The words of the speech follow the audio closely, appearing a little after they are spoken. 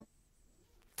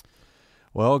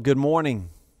Well, good morning.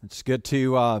 It's good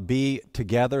to be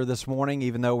together this morning,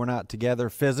 even though we're not together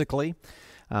physically.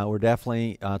 We're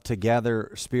definitely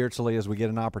together spiritually as we get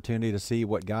an opportunity to see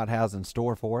what God has in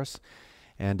store for us.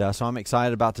 And so I'm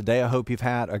excited about today. I hope you've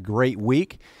had a great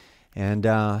week, and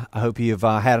I hope you've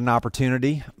had an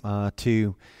opportunity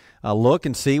to look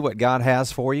and see what God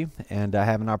has for you, and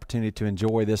have an opportunity to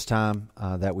enjoy this time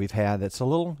that we've had that's a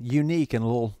little unique and a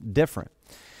little different.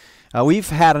 We've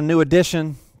had a new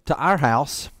addition to our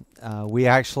house. We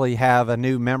actually have a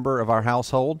new member of our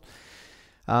household.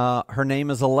 Her name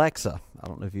is Alexa. I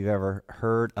don't know if you've ever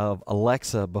heard of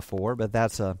Alexa before, but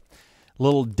that's a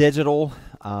little digital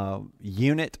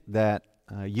unit that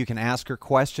you can ask her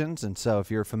questions. And so if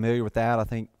you're familiar with that, I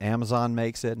think Amazon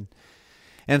makes it.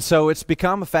 And so it's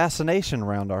become a fascination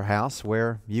around our house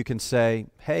where you can say,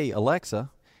 "Hey, Alexa,"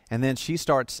 and then she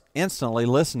starts instantly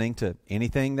listening to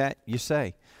anything that you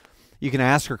say. You can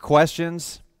ask her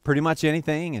questions, pretty much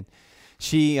anything, and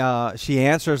she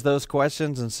answers those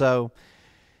questions, and so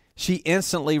she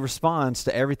instantly responds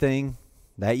to everything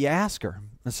that you ask her.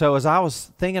 And so as I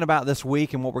was thinking about this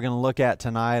week and what we're going to look at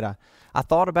tonight, I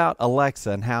thought about Alexa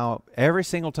and how every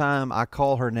single time I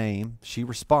call her name, she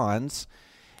responds,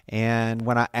 and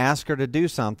when I ask her to do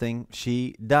something,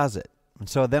 she does it. And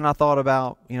so then I thought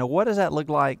about, what does that look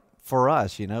like for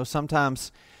us?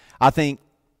 Sometimes I think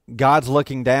God's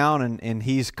looking down and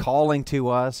He's calling to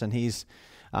us, and He's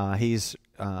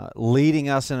leading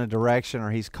us in a direction,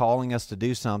 or He's calling us to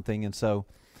do something. And so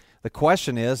the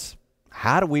question is,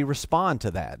 how do we respond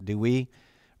to that? Do we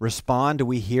respond? Do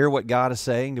we hear what God is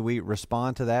saying? Do we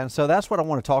respond to that? And so that's what I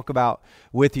want to talk about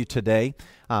with you today,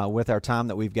 with our time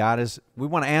that we've got. Is we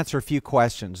want to answer a few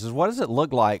questions. What does it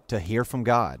look like to hear from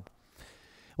God?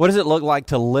 What does it look like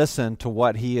to listen to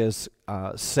what He is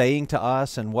saying to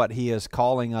us and what He is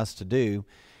calling us to do?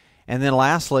 And then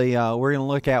lastly, we're going to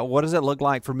look at what does it look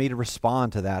like for me to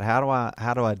respond to that?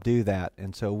 How do I do that?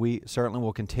 And so we certainly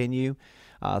will continue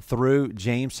through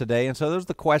James today. And so those are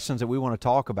the questions that we want to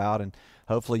talk about, and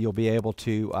hopefully you'll be able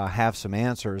to have some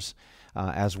answers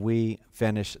as we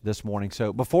finish this morning.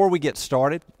 So before we get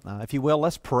started, if you will,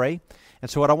 let's pray. And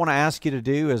so what I want to ask you to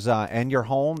do is, in your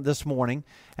home this morning,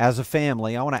 as a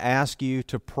family, I want to ask you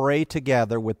to pray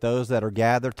together with those that are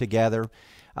gathered together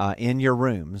in your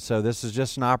room. So this is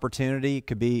just an opportunity. It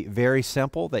could be very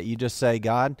simple, that you just say,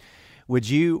 "God, would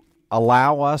you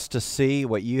allow us to see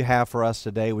what you have for us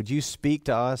today? Would you speak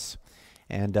to us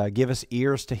and give us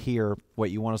ears to hear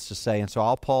what you want us to say?" And so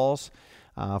I'll pause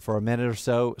for a minute or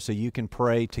so you can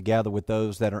pray together with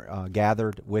those that are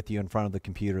gathered with you in front of the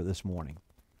computer this morning.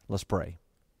 Let's pray.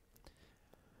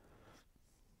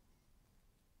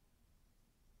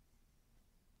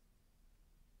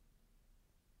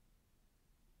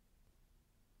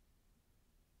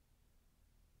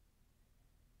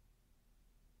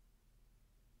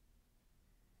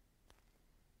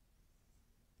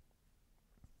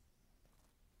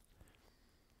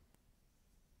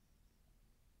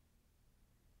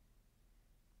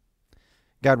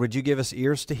 God, would you give us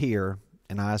ears to hear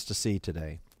and eyes to see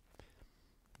today?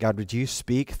 God, would you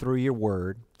speak through your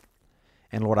word?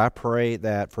 And Lord, I pray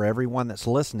that for everyone that's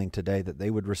listening today, that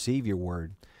they would receive your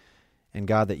word. And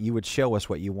God, that you would show us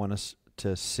what you want us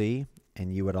to see,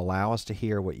 and you would allow us to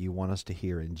hear what you want us to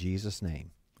hear. In Jesus'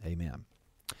 name, amen.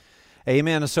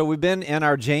 Amen. And so we've been in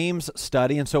our James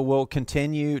study, and so we'll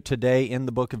continue today in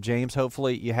the book of James.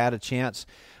 Hopefully you had a chance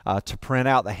to print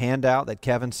out the handout that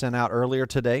Kevin sent out earlier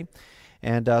today.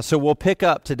 And so we'll pick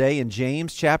up today in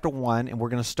James chapter 1, and we're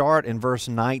going to start in verse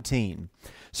 19.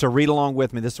 So read along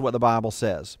with me. This is what the Bible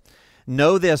says.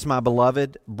 "Know this, my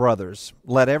beloved brothers,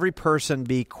 let every person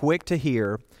be quick to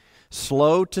hear,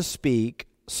 slow to speak,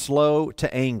 slow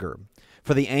to anger.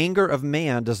 For the anger of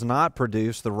man does not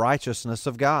produce the righteousness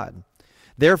of God.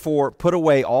 Therefore put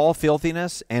away all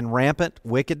filthiness and rampant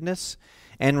wickedness,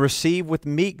 and receive with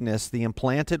meekness the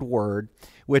implanted word,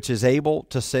 which is able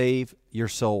to save your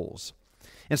souls."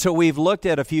 And so we've looked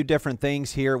at a few different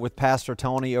things here with Pastor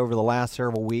Tony over the last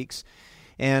several weeks.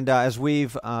 And as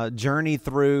we've journeyed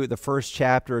through the first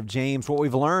chapter of James, what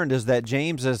we've learned is that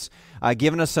James has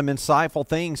given us some insightful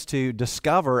things to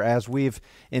discover as we've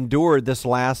endured this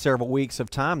last several weeks of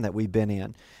time that we've been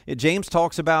in. James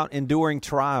talks about enduring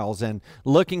trials and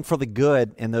looking for the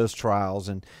good in those trials.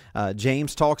 And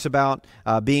James talks about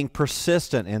being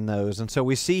persistent in those. And so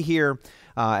we see here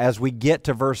as we get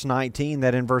to verse 19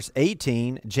 that in verse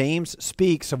 18, James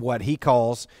speaks of what he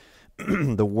calls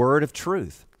the word of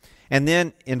truth. And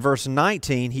then in verse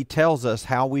 19, he tells us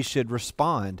how we should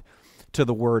respond to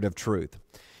the word of truth.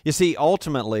 You see,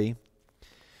 ultimately,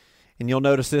 and you'll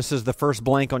notice this is the first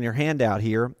blank on your handout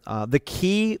here, the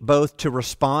key both to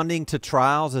responding to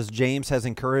trials, as James has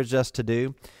encouraged us to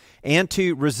do, and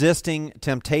to resisting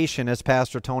temptation, as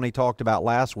Pastor Tony talked about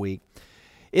last week,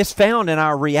 is found in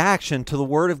our reaction to the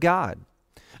Word of God.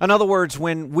 In other words,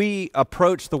 when we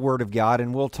approach the Word of God,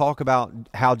 and we'll talk about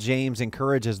how James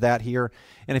encourages that here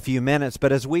in a few minutes,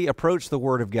 but as we approach the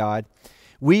Word of God,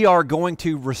 we are going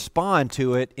to respond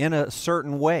to it in a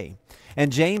certain way.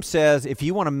 And James says, if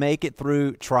you want to make it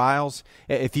through trials,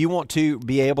 if you want to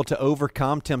be able to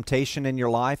overcome temptation in your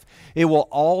life, it will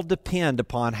all depend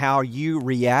upon how you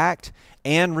react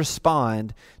and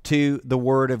respond to the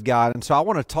Word of God. And so I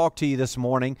want to talk to you this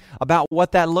morning about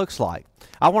what that looks like.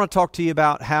 I want to talk to you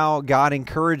about how God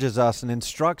encourages us and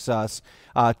instructs us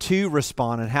to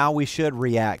respond and how we should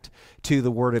react to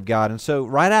the Word of God. And so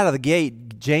right out of the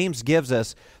gate, James gives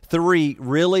us 3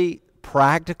 really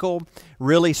practical,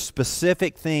 really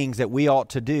specific things that we ought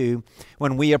to do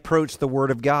when we approach the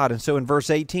Word of God. And so in verse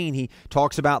 18, he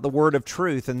talks about the word of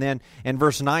truth. And then in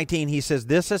verse 19, he says,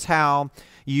 this is how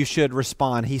you should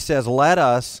respond. He says, let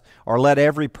us, or let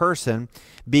every person,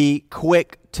 be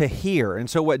quick to hear. And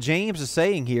so what James is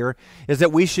saying here is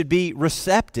that we should be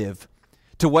receptive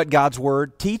to what God's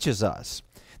Word teaches us,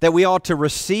 that we ought to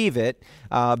receive it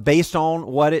based on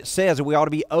what it says, and we ought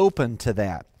to be open to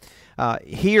that.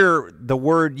 Here, the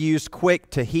word used,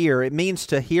 quick to hear, it means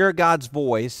to hear God's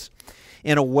voice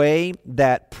in a way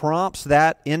that prompts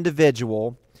that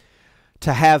individual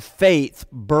to have faith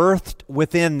birthed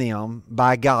within them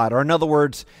by God. Or in other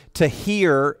words, to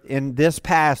hear in this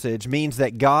passage means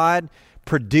that God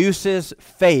produces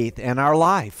faith in our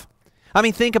life. I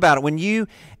mean, think about it. When you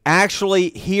actually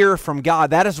hear from God,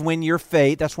 that is when your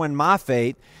faith, that's when my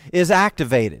faith is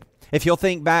activated. If you'll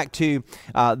think back to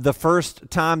the first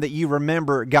time that you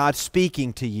remember God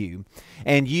speaking to you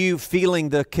and you feeling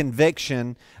the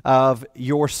conviction of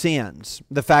your sins,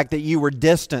 the fact that you were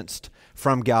distanced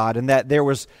from God and that there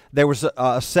was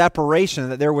a separation,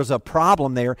 that there was a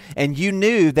problem there, and you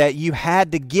knew that you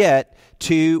had to get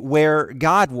to where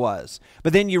God was.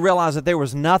 But then you realized that there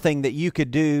was nothing that you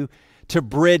could do to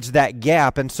bridge that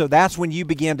gap, and so that's when you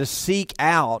began to seek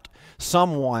out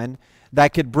someone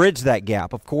that could bridge that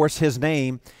gap. Of course, his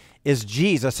name is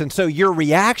Jesus. And so your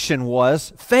reaction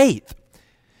was faith.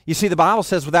 You see, the Bible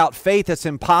says without faith it's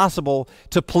impossible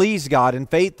to please God. And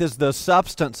faith is the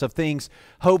substance of things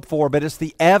hoped for, but it's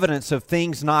the evidence of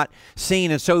things not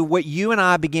seen. And so what you and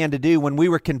I began to do when we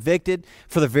were convicted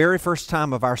for the very first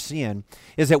time of our sin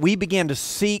is that we began to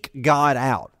seek God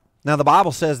out. Now, the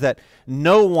Bible says that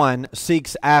no one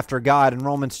seeks after God in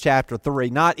Romans chapter 3,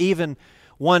 not even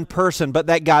one person, but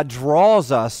that God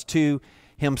draws us to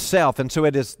Himself. And so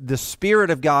it is the Spirit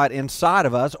of God inside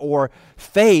of us, or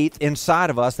faith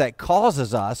inside of us, that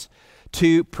causes us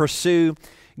to pursue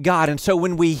God. And so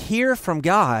when we hear from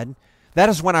God, that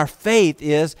is when our faith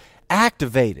is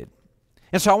activated.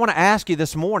 And so I want to ask you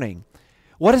this morning,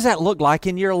 what does that look like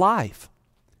in your life?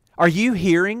 Are you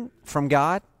hearing from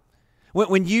God?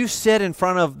 When you sit in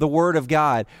front of the Word of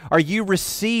God, are you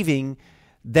receiving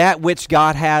that which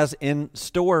God has in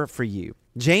store for you?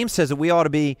 James says that we ought to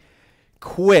be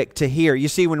quick to hear. You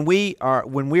see, when we are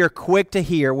quick to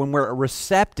hear, when we're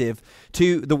receptive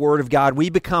to the Word of God, we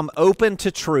become open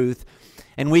to truth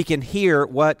and we can hear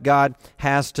what God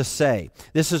has to say.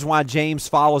 This is why James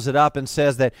follows it up and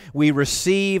says that we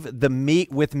receive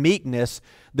with meekness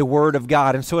the Word of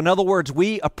God. And so in other words,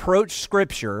 we approach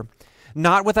Scripture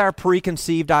not with our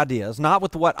preconceived ideas, not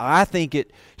with what I think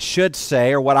it should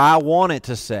say or what I want it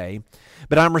to say,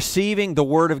 but I'm receiving the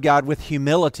Word of God with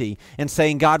humility and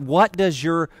saying, God, what does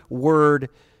your Word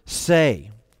say?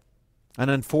 An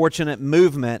unfortunate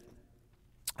movement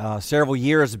several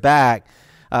years back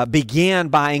began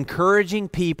by encouraging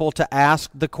people to ask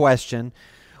the question,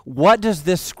 what does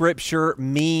this Scripture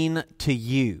mean to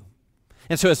you?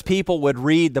 And so as people would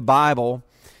read the Bible,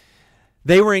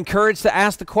 they were encouraged to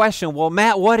ask the question, well,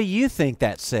 Matt, what do you think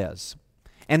that says?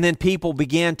 And then people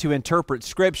began to interpret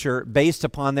Scripture based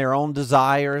upon their own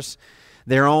desires,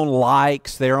 their own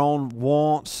likes, their own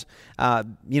wants,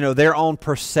 their own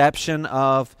perception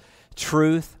of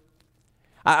truth.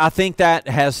 I think that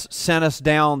has sent us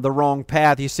down the wrong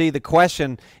path. You see, the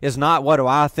question is not what do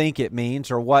I think it means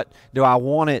or what do I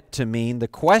want it to mean. The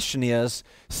question is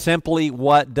simply,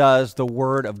 what does the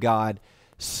Word of God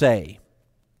say?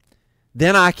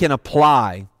 Then I can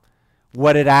apply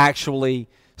what it actually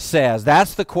says.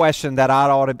 That's the question that I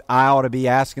ought to be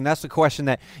asking. That's the question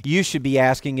that you should be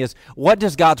asking is, what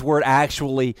does God's Word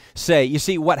actually say? You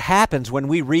see, what happens when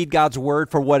we read God's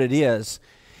Word for what it is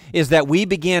that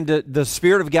the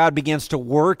Spirit of God begins to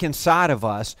work inside of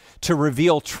us to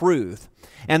reveal truth.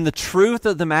 And the truth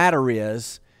of the matter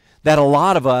is that a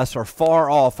lot of us are far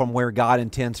off from where God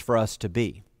intends for us to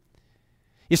be.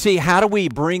 You see, how do we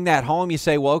bring that home? You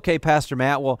say, well, okay, Pastor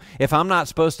Matt, well, if I'm not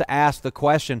supposed to ask the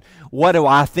question, what do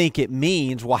I think it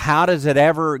means? Well, how does it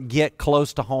ever get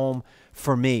close to home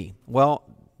for me? Well,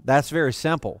 that's very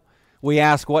simple. We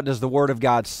ask, what does the Word of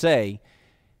God say?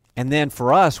 And then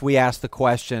for us, we ask the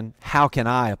question, how can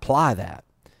I apply that?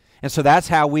 And so that's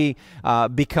how we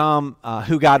become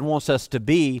who God wants us to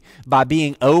be, by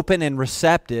being open and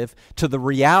receptive to the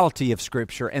reality of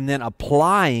Scripture and then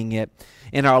applying it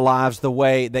in our lives the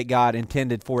way that God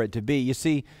intended for it to be. You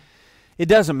see, it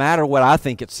doesn't matter what I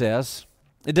think it says.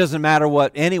 It doesn't matter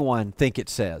what anyone think it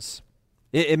says.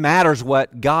 It matters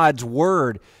what God's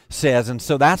Word says. And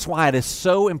so that's why it is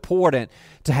so important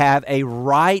to have a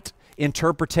right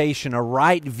interpretation, a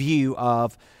right view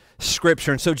of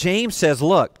Scripture. And so James says,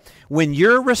 look, when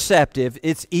you're receptive,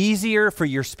 it's easier for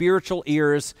your spiritual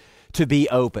ears to be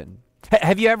open.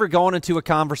 Have you ever gone into a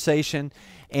conversation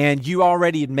and you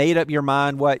already had made up your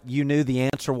mind what you knew the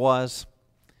answer was?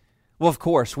 Well, of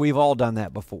course, we've all done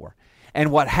that before. And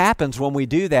what happens when we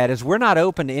do that is we're not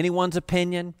open to anyone's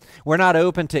opinion. We're not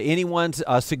open to anyone's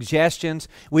suggestions.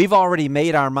 We've already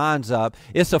made our minds up.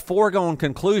 It's a foregone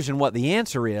conclusion what the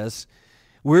answer is.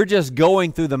 We're just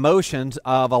going through the motions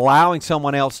of allowing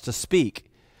someone else to speak.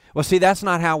 Well, see, that's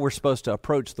not how we're supposed to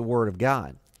approach the Word of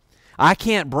God. I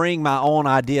can't bring my own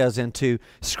ideas into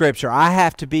Scripture. I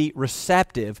have to be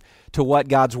receptive to what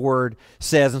God's Word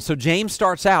says. And so James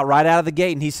starts out right out of the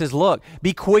gate and he says, look,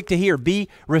 be quick to hear, be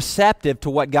receptive to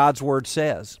what God's Word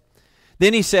says.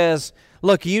 Then he says,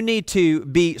 look, you need to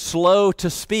be slow to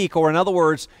speak, or in other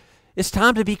words, it's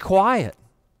time to be quiet.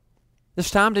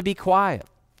 It's time to be quiet.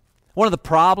 One of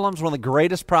the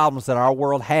greatest problems that our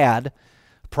world had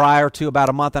prior to about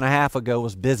a month and a half ago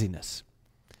was busyness.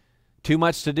 Too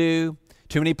much to do,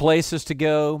 too many places to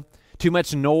go, too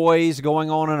much noise going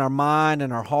on in our mind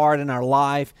and our heart and our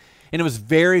life. And it was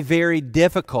very, very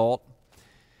difficult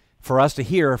for us to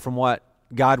hear from what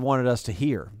God wanted us to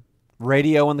hear.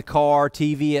 Radio in the car,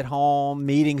 TV at home,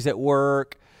 meetings at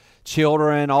work,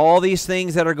 children, all these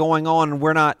things that are going on, and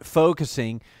we're not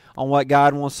focusing on what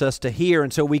God wants us to hear,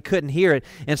 and so we couldn't hear it.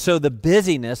 And so the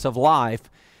busyness of life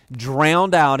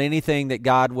drowned out anything that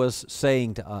God was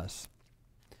saying to us.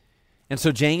 And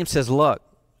so James says, look,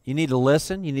 you need to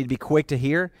listen, you need to be quick to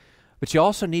hear, but you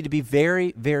also need to be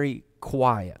very, very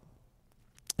quiet.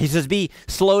 He says, be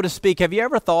slow to speak. Have you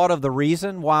ever thought of the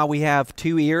reason why we have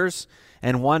two ears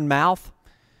and one mouth?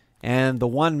 And the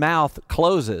one mouth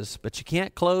closes, but you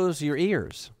can't close your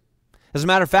ears. As a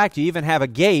matter of fact, you even have a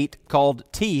gate called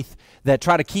teeth that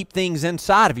try to keep things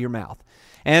inside of your mouth.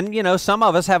 And, some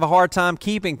of us have a hard time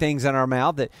keeping things in our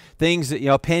mouth,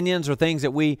 opinions or things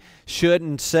that we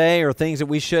shouldn't say or things that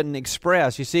we shouldn't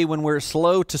express. You see, when we're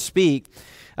slow to speak,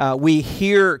 we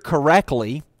hear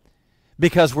correctly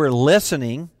because we're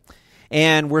listening,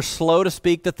 and we're slow to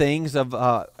speak the things of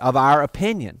our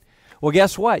opinion. Well,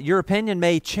 guess what? Your opinion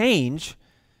may change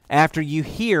after you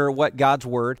hear what God's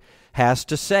Word has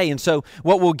to say. And so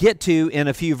what we'll get to in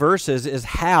a few verses is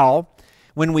how,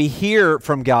 when we hear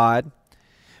from God,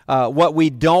 what we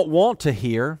don't want to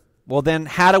hear, well then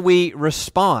how do we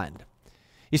respond?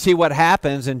 You see, what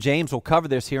happens, and James will cover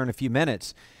this here in a few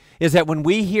minutes, is that when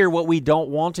we hear what we don't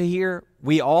want to hear,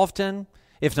 we often,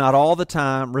 if not all the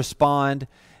time, respond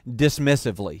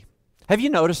dismissively. Have you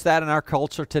noticed that in our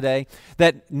culture today?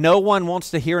 That no one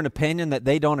wants to hear an opinion that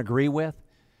they don't agree with?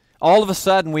 All of a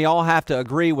sudden, we all have to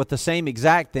agree with the same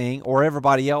exact thing, or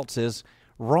everybody else is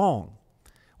wrong.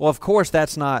 Well, of course,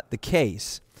 that's not the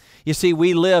case. You see,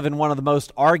 we live in one of the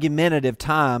most argumentative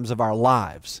times of our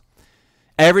lives.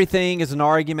 Everything is an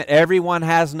argument. Everyone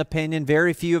has an opinion.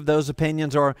 Very few of those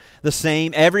opinions are the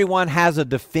same. Everyone has a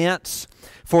defense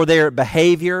for their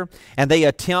behavior, and they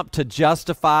attempt to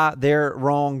justify their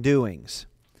wrongdoings.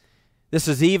 This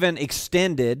is even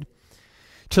extended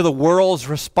to the world's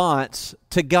response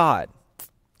to God.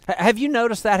 Have you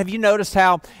noticed that? Have you noticed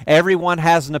how everyone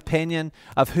has an opinion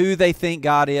of who they think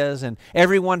God is, and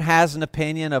everyone has an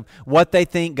opinion of what they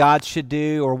think God should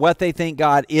do or what they think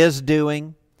God is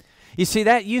doing? You see,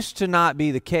 that used to not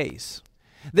be the case.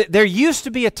 There used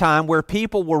to be a time where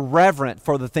people were reverent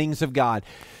for the things of God.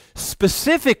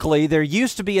 Specifically, there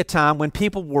used to be a time when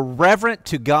people were reverent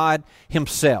to God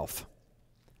Himself.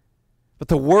 But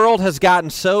the world has gotten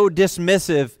so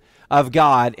dismissive of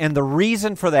God, and the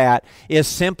reason for that is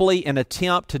simply an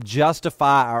attempt to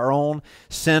justify our own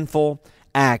sinful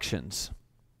actions.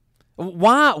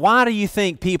 Why do you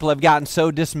think people have gotten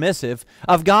so dismissive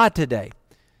of God today?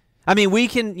 I mean, we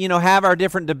can, have our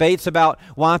different debates about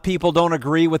why people don't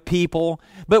agree with people,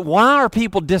 but why are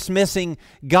people dismissing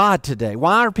God today?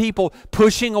 Why are people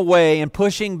pushing away and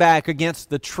pushing back against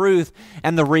the truth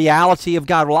and the reality of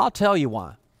God? Well, I'll tell you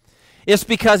why. It's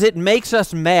because it makes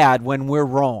us mad when we're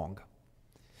wrong.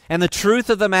 And the truth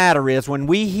of the matter is, when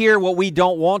we hear what we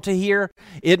don't want to hear,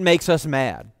 it makes us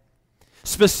mad.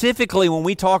 Specifically, when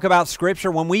we talk about Scripture,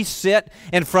 when we sit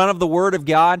in front of the Word of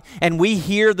God and we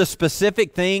hear the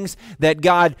specific things that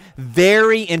God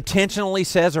very intentionally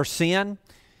says are sin,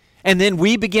 and then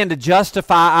we begin to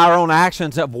justify our own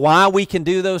actions of why we can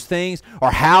do those things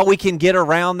or how we can get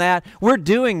around that, we're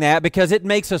doing that because it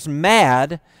makes us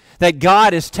mad that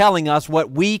God is telling us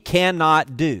what we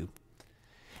cannot do.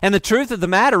 And the truth of the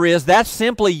matter is, that's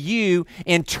simply you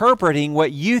interpreting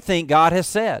what you think God has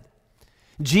said.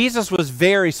 Jesus was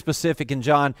very specific in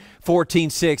John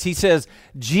 14:6. He says,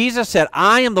 Jesus said,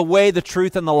 I am the way, the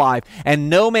truth, and the life, and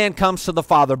no man comes to the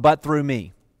Father but through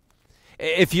me.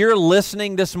 If you're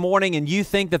listening this morning and you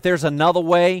think that there's another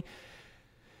way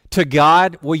to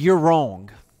God, well, you're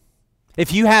wrong.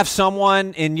 If you have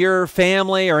someone in your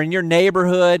family or in your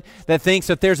neighborhood that thinks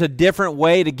that there's a different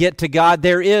way to get to God,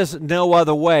 there is no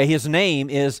other way. His name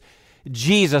is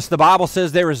Jesus. The Bible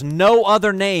says there is no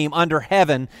other name under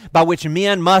heaven by which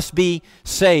men must be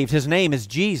saved. His name is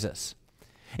Jesus.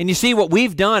 And you see, what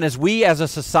we've done is we as a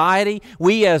society,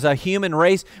 we as a human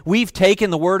race, we've taken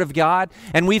the Word of God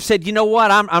and we've said, you know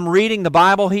what, I'm reading the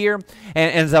Bible here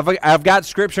and I've got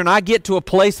Scripture and I get to a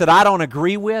place that I don't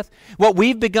agree with. What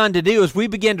we've begun to do is we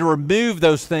begin to remove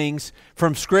those things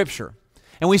from Scripture.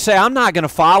 And we say, I'm not going to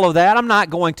follow that. I'm not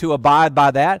going to abide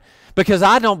by that because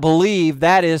I don't believe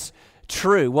that is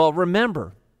true. Well,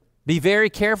 remember, be very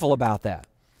careful about that.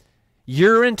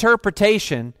 Your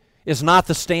interpretation is not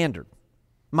the standard.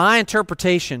 My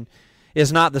interpretation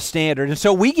is not the standard. And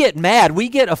so we get mad, we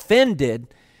get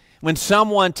offended when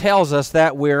someone tells us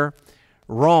that we're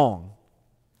wrong.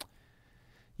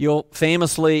 You'll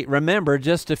famously remember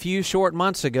just a few short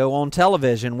months ago on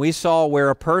television, we saw where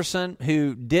a person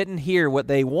who didn't hear what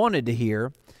they wanted to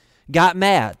hear got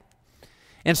mad.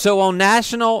 And so on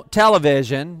national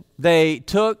television, they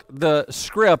took the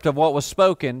script of what was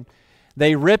spoken,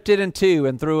 they ripped it in two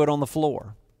and threw it on the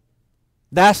floor.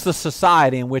 That's the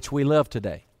society in which we live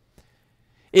today.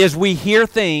 Is we hear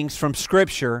things from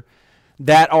Scripture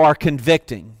that are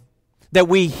convicting. That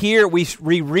we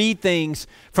read things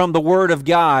from the Word of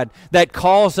God that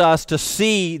cause us to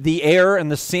see the error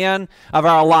and the sin of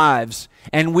our lives,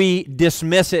 and we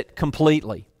dismiss it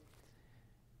completely.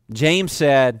 James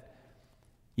said,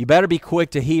 you better be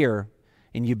quick to hear,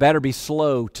 and you better be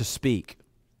slow to speak.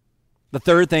 The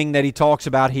third thing that he talks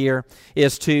about here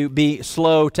is to be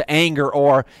slow to anger,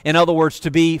 or in other words,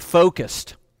 to be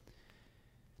focused.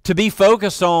 To be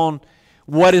focused on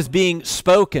what is being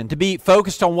spoken, to be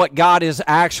focused on what God is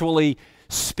actually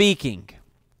speaking.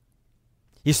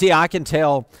 You see, I can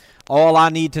tell all I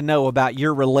need to know about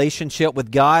your relationship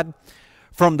with God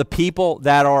from the people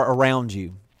that are around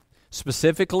you,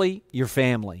 specifically your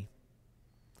family.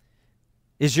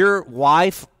 Is your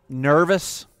wife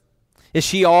nervous? Is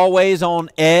she always on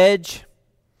edge?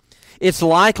 It's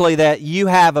likely that you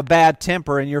have a bad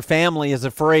temper and your family is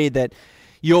afraid that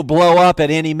you'll blow up at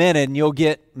any minute and you'll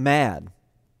get mad.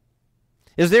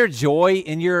 Is there joy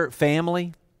in your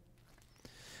family?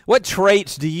 What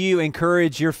traits do you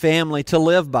encourage your family to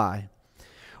live by?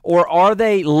 Or are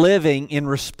they living in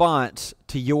response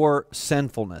to your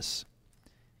sinfulness?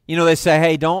 You know, they say,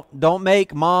 hey, don't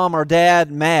make mom or dad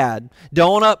mad.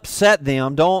 Don't upset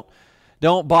them. Don't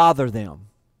bother them.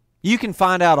 You can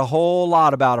find out a whole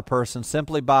lot about a person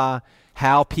simply by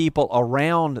how people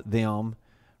around them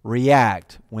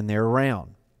react when they're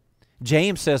around.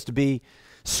 James says to be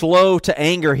slow to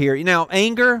anger here. Now,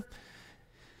 anger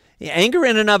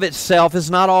in and of itself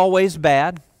is not always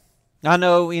bad. I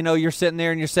know, you're sitting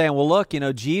there and you're saying, well, look,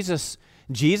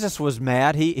 Jesus was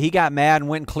mad. He got mad and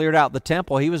went and cleared out the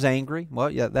temple. He was angry. Well,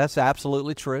 yeah, that's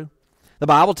absolutely true. The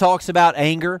Bible talks about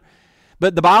anger,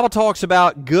 but the Bible talks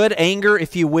about good anger,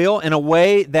 if you will, in a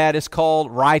way that is called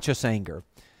righteous anger.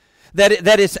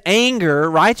 That is anger.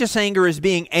 Righteous anger is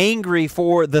being angry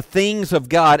for the things of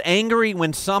God. Angry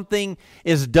when something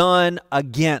is done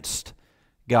against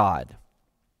God.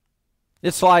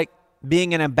 It's like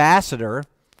being an ambassador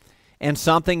and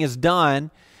something is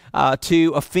done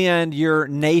to offend your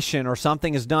nation, or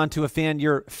something is done to offend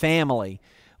your family.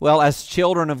 Well, as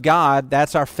children of God,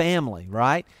 that's our family,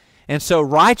 right? And so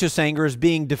righteous anger is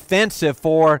being defensive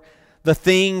for the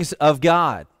things of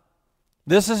God.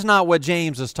 This is not what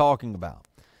James is talking about.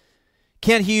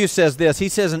 Kent Hughes says this. He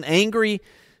says, an angry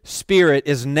spirit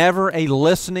is never a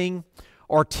listening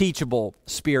or teachable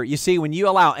spirit. You see, when you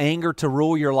allow anger to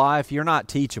rule your life, you're not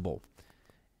teachable.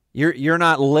 You're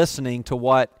not listening to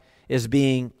what is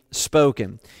being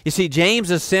spoken. You see,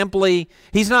 James is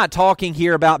he's not talking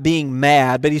here about being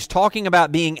mad, but he's talking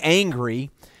about being angry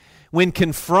when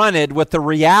confronted with the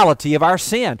reality of our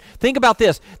sin. Think about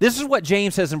this. This is what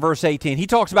James says in verse 18. He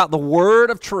talks about the word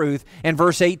of truth in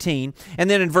verse 18, and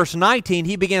then in verse 19,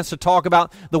 he begins to talk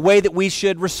about the way that we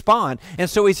should respond. And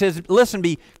so he says, listen,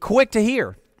 be quick to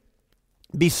hear,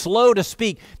 be slow to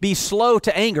speak, be slow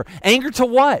to anger. Anger to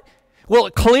what? Well,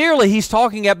 clearly he's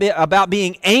talking about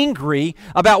being angry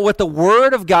about what the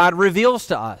Word of God reveals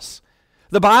to us.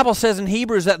 The Bible says in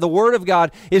Hebrews that the Word of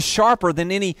God is sharper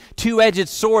than any two-edged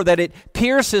sword, that it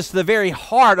pierces to the very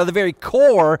heart or the very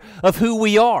core of who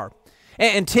we are.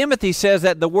 And Timothy says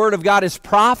that the Word of God is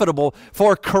profitable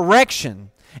for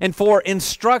correction and for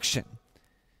instruction.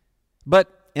 But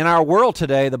in our world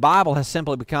today, the Bible has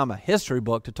simply become a history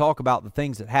book to talk about the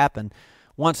things that happened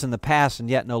once in the past and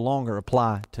yet no longer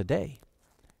apply today.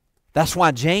 That's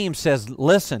why James says,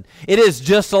 listen, it is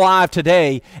just alive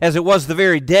today as it was the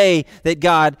very day that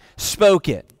God spoke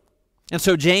it. And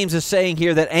so James is saying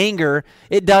here that anger,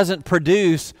 it doesn't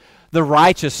produce the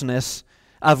righteousness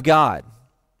of God.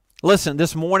 Listen,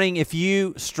 this morning, if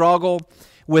you struggle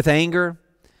with anger,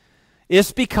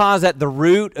 it's because at the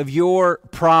root of your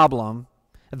problem,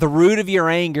 at the root of your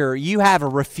anger, you have a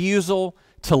refusal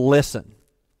to listen.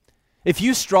 If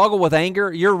you struggle with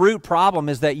anger, your root problem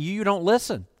is that you don't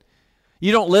listen.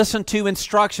 You don't listen to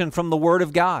instruction from the Word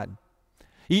of God.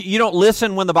 You don't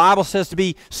listen when the Bible says to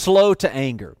be slow to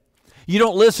anger. You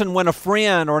don't listen when a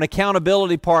friend or an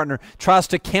accountability partner tries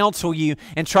to counsel you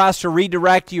and tries to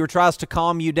redirect you or tries to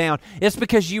calm you down. It's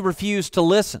because you refuse to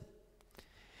listen.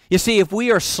 You see, if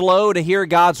we are slow to hear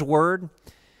God's Word,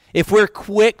 if we're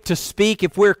quick to speak,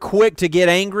 if we're quick to get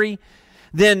angry,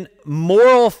 then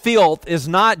moral filth is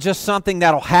not just something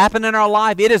that'll happen in our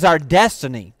life. It is our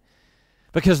destiny.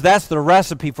 Because that's the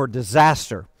recipe for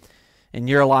disaster in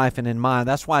your life and in mine.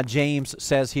 That's why James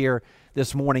says here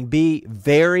this morning, be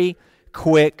very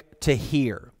quick to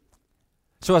hear.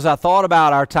 So as I thought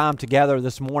about our time together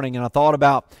this morning, and I thought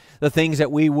about the things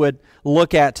that we would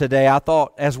look at today, I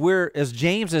thought as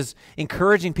James is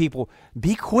encouraging people,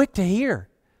 be quick to hear.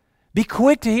 Be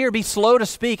quick to hear, be slow to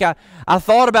speak. I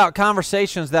thought about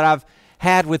conversations that I've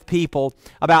had with people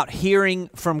about hearing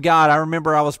from God. I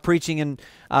remember I was preaching in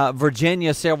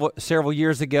Virginia several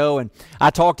years ago, and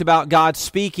I talked about God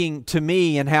speaking to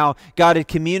me and how God had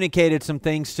communicated some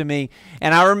things to me.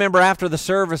 And I remember after the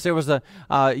service, there was a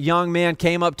young man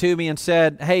came up to me and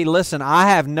said, "Hey, listen, I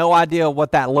have no idea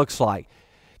what that looks like.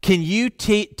 Can you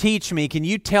teach me? Can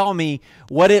you tell me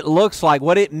what it looks like,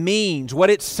 what it means,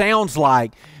 what it sounds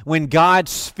like when God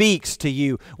speaks to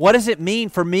you? What does it mean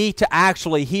for me to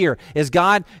actually hear? Is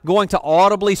God going to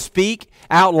audibly speak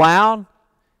out loud?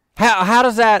 How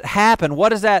does that happen? What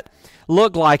does that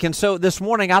look like?" And so this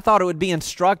morning I thought it would be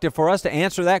instructive for us to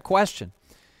answer that question.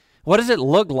 What does it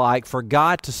look like for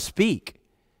God to speak?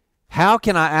 How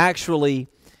can I actually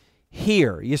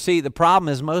hear? You see, the problem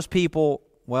is most people,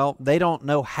 they don't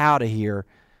know how to hear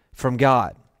from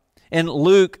God. In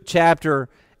Luke chapter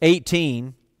 8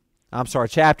 in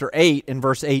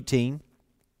verse 18,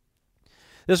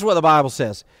 this is what the Bible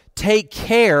says. "Take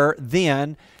care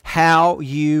then how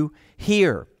you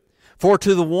hear. For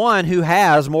to the one who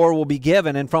has, more will be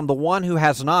given, and from the one who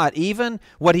has not, even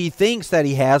what he thinks that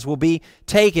he has will be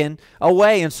taken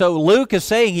away." And so Luke is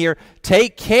saying here,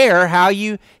 take care how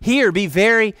you hear. Be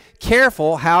very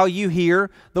careful how you hear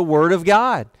the Word of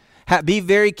God. Be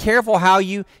very careful how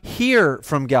you hear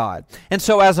from God. And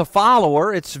so as a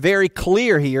follower, it's very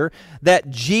clear here that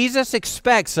Jesus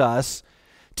expects us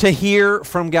to hear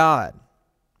from God.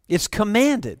 It's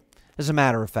commanded, as a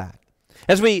matter of fact.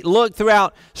 As we look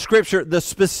throughout Scripture, the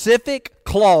specific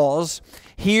clause,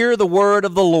 "Hear the word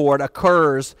of the Lord,"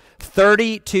 occurs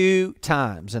 32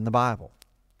 times in the Bible.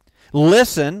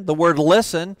 Listen, the word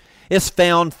listen, is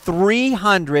found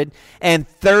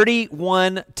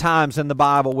 331 times in the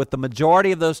Bible, with the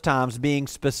majority of those times being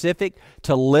specific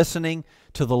to listening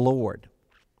to the Lord.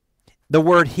 The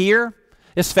word hear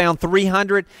is found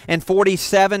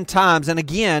 347 times, and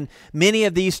again, many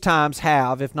of these times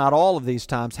have, if not all of these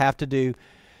times, have to do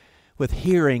with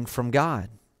hearing from God.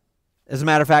 As a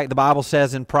matter of fact, the Bible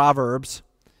says in Proverbs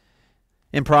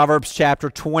chapter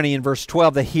 20 and verse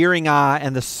 12, the hearing ear,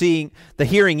 and the seeing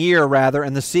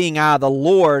eye, the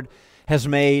Lord has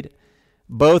made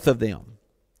both of them.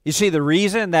 You see, the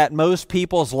reason that most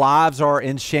people's lives are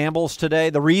in shambles today,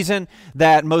 the reason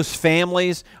that most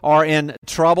families are in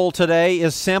trouble today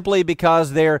is simply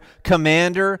because their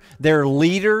commander, their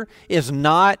leader, is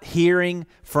not hearing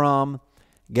from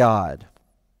God.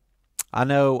 I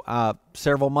know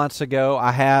several months ago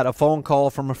I had a phone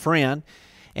call from a friend,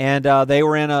 and they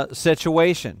were in a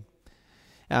situation.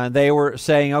 And they were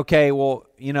saying, okay, well,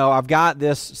 I've got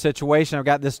this situation, I've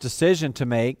got this decision to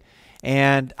make,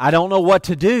 and I don't know what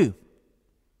to do.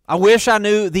 I wish I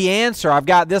knew the answer. I've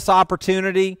got this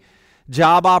opportunity,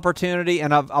 job opportunity,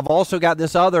 and I've also got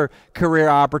this other career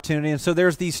opportunity. And so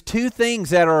there's these two things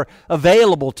that are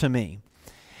available to me.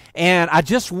 And I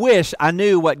just wish I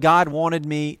knew what God wanted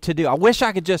me to do. I wish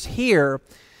I could just hear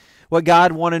what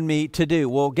God wanted me to do.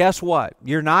 Well, guess what?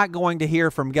 You're not going to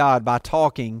hear from God by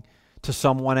talking to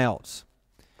someone else.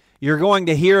 You're going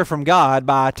to hear from God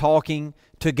by talking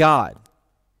to God.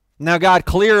 Now, God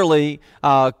clearly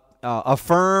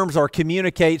affirms or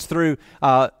communicates through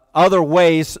other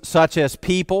ways, such as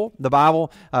people. The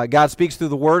Bible, God speaks through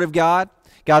the Word of God.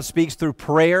 God speaks through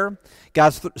prayer. God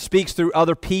speaks through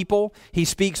other people. He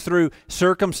speaks through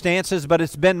circumstances, but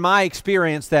it's been my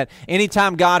experience that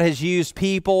anytime God has used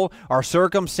people or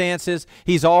circumstances,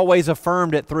 He's always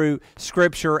affirmed it through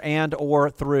Scripture and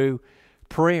or through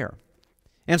prayer.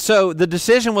 And so the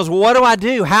decision was, what do I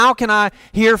do? How can I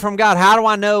hear from God? How do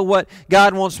I know what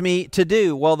God wants me to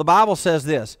do? Well, the Bible says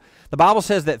this. The Bible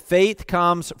says that faith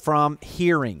comes from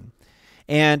hearing,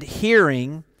 and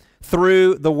hearing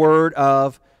through the Word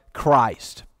of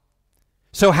Christ.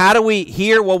 So how do we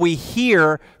hear? Well, we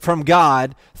hear from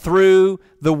God through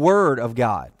the Word of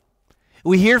God.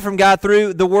 We hear from God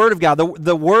through the Word of God.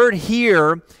 The word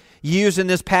here used in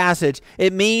this passage,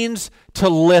 it means to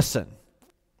listen.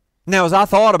 Now, as I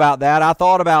thought about that, I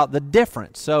thought about the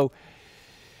difference. So,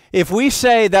 if we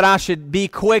say that I should be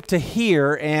quick to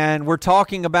hear, and we're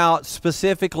talking about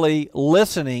specifically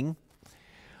listening,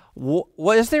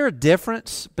 is there a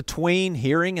difference between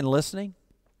hearing and listening?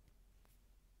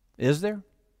 Is there?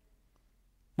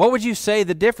 What would you say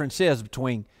the difference is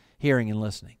between hearing and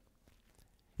listening?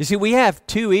 You see, we have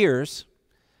two ears,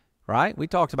 right? We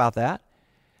talked about that.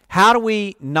 How do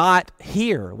we not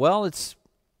hear? Well, it's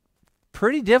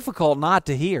pretty difficult not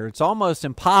to hear. It's almost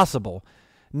impossible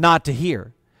not to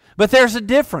hear. But there's a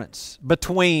difference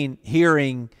between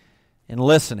hearing and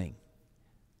listening.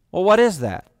 Well, what is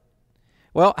that?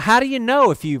 Well, how do you know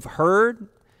if you've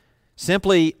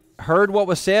simply heard what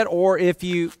was said, or if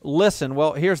you listen?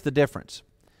 Well, here's the difference.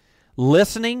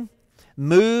 Listening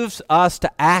moves us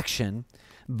to action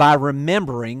by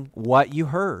remembering what you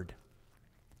heard.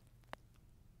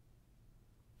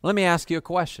 Let me ask you a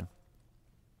question.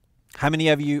 How many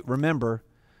of you remember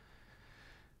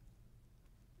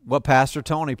what Pastor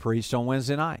Tony preached on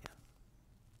Wednesday night?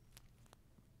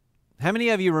 How many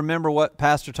of you remember what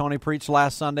Pastor Tony preached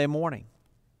last Sunday morning?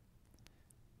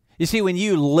 You see, when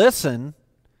you listen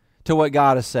to what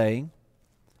God is saying,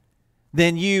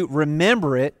 then you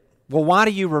remember it. Well, why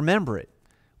do you remember it?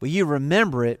 Well, you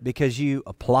remember it because you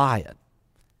apply it.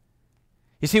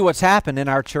 You see, what's happened in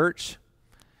our church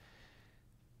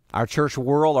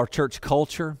world, our church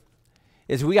culture,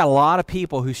 is we got a lot of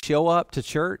people who show up to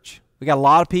church. We got a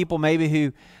lot of people maybe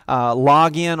who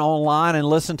log in online and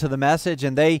listen to the message,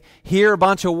 and they hear a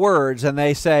bunch of words and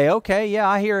they say, okay, yeah,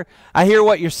 I hear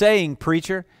what you're saying,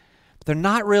 preacher. But they're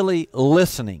not really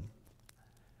listening.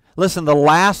 Listen, the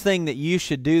last thing that you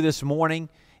should do this morning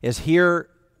is hear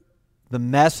the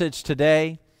message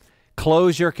today,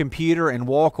 close your computer and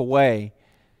walk away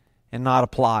and not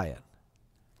apply it.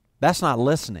 That's not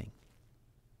listening.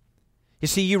 You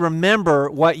see, you remember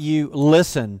what you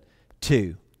listen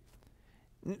to.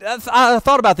 I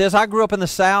thought about this. I grew up in the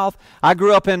South. I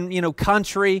grew up in,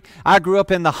 country. I grew up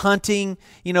in the hunting,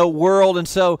 world. And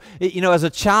so, as a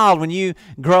child, when you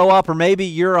grow up, or maybe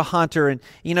you're a hunter, and,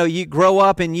 you grow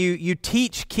up and you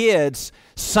teach kids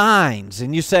signs,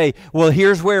 and you say, well,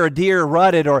 here's where a deer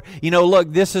rutted, or,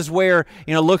 look, this is where,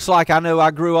 looks like, I know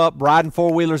I grew up riding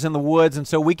four-wheelers in the woods, and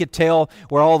so we could tell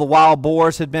where all the wild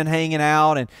boars had been hanging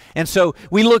out, and so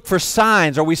we look for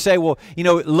signs, or we say, well,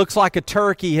 it looks like a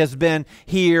turkey has been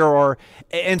here,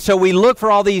 and so we look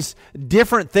for all these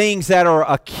different things that are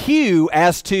a cue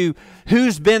as to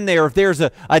who's been there, if there's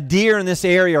a deer in this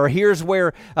area, or here's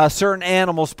where certain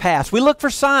animals pass. We look for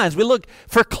signs, we look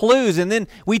for clues, and then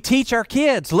we teach our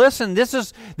kids, listen, this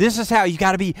is how you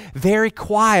got to be very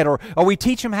quiet, or we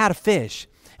teach them how to fish.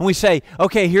 And we say,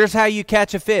 okay, here's how you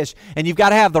catch a fish, and you've got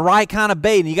to have the right kind of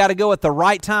bait, and you got to go at the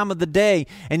right time of the day,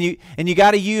 and you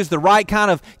got to use the right kind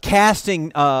of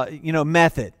casting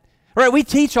method. Right? We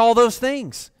teach all those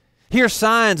things. Hear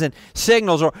signs and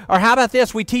signals. Or how about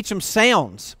this? We teach them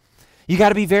sounds. You got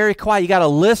to be very quiet. You got to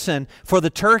listen for the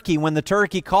turkey when the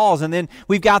turkey calls. And then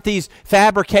we've got these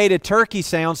fabricated turkey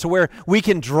sounds to where we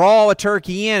can draw a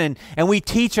turkey in, and we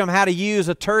teach them how to use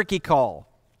a turkey call.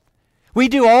 We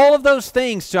do all of those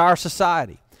things to our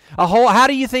society. How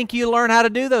do you think you learn how to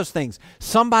do those things?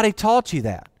 Somebody taught you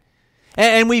that.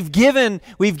 And we've given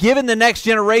the next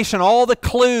generation all the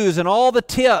clues and all the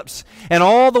tips and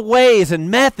all the ways and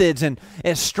methods and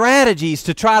strategies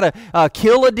to try to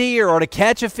kill a deer or to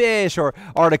catch a fish or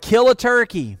to kill a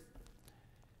turkey.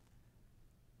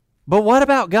 But what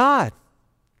about God?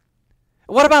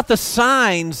 What about the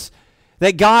signs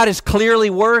that God is clearly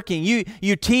working?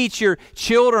 You teach your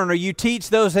children, or you teach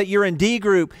those that you're in D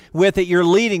group with, that you're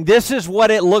leading. This is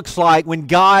what it looks like when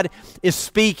God is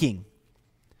speaking.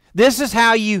 This is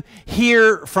how you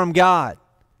hear from God.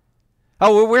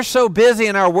 Oh, we're so busy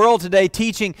in our world today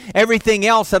teaching everything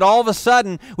else that all of a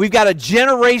sudden we've got a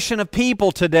generation of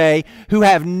people today who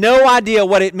have no idea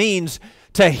what it means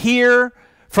to hear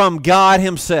from God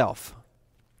Himself.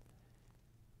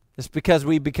 It's because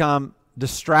we've become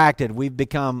distracted. We've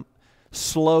become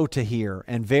slow to hear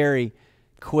and very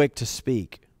quick to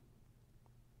speak.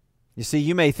 You see,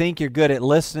 you may think you're good at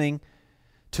listening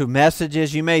to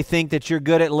messages. You may think that you're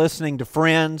good at listening to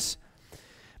friends.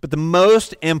 But the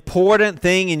most important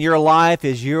thing in your life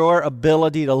is your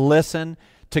ability to listen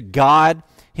to God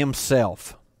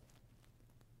Himself.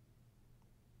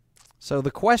 So the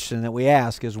question that we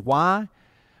ask is, why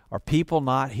are people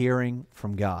not hearing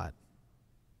from God?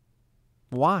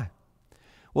 Why?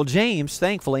 Well, James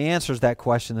thankfully answers that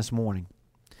question this morning.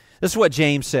 This is what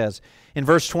James says in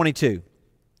verse 22.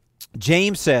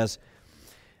 James says,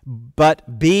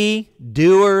 "But be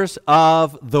doers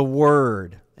of the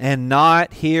word, and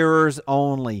not hearers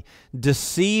only,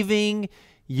 deceiving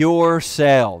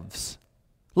yourselves."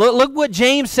 Look what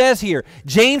James says here.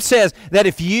 James says that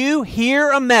if you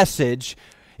hear a message,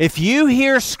 if you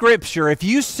hear Scripture, if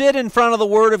you sit in front of the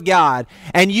Word of God,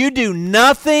 and you do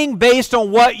nothing based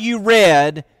on what you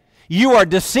read, you are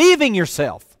deceiving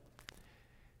yourself.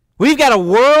 We've got a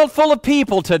world full of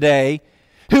people today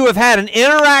who have had an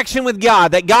interaction with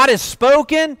God, that God has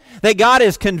spoken, that God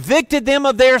has convicted them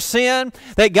of their sin,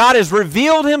 that God has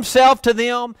revealed Himself to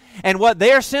them, and what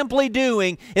they're simply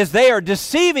doing is they are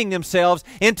deceiving themselves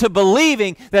into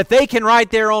believing that they can write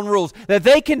their own rules, that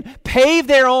they can pave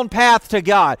their own path to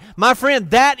God. My friend,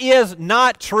 that is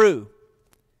not true.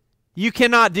 You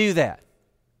cannot do that.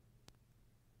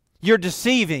 You're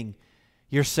deceiving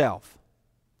yourself.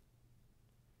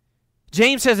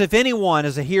 James says, if anyone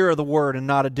is a hearer of the word and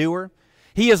not a doer,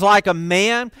 he is like a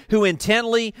man who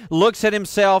intently looks at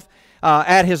himself,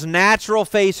 at his natural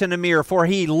face in a mirror. For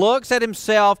he looks at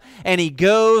himself and he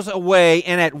goes away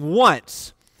and at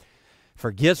once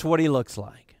forgets what he looks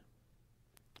like.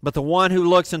 But the one who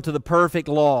looks into the perfect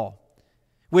law,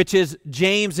 which is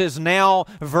James's now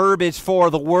verbiage for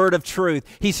the word of truth.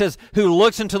 He says, who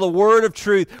looks into the word of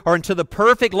truth, or into the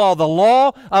perfect law, the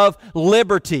law of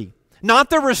liberty.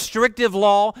 Not the restrictive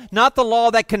law, not the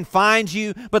law that confines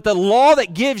you, but the law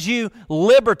that gives you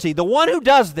liberty. The one who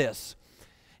does this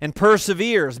and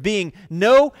perseveres, being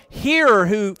no hearer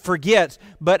who forgets,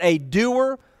 but a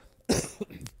doer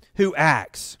who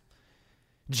acts.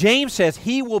 James says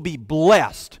he will be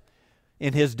blessed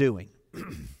in his doing.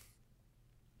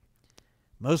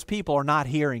 Most people are not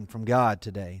hearing from God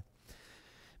today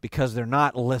because they're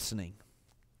not listening.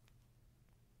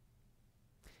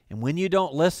 And when you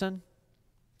don't listen,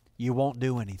 you won't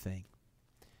do anything.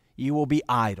 You will be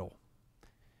idle.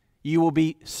 You will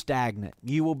be stagnant.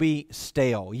 You will be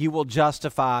stale. You will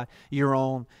justify your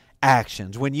own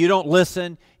actions. When you don't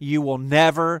listen, you will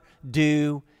never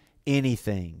do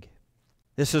anything.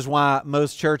 This is why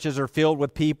most churches are filled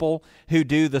with people who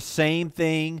do the same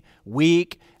thing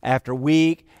week after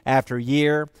week after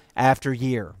year after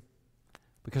year,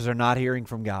 because they're not hearing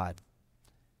from God.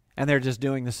 And they're just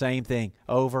doing the same thing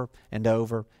over and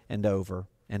over and over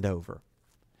and over.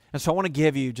 And so I want to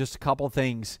give you just a couple of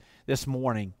things this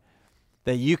morning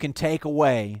that you can take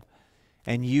away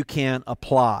and you can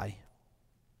apply.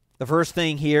 The first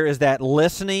thing here is that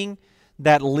listening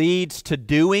that leads to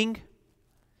doing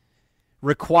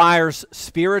requires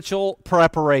spiritual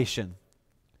preparation.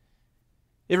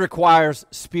 It requires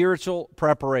spiritual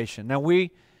preparation. Now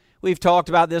we've talked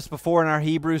about this before in our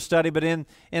Hebrew study, but in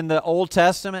the Old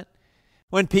Testament,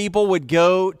 when people would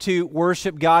go to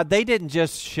worship God, they didn't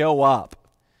just show up.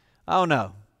 Oh,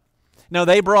 no. No,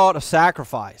 they brought a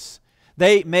sacrifice.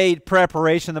 They made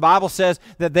preparation. The Bible says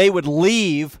that they would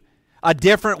leave a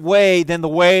different way than the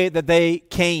way that they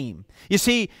came. You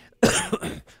see,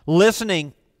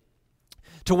 listening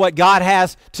to what God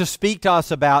has to speak to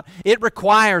us about, it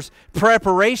requires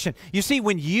preparation. You see,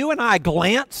 when you and I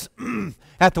glance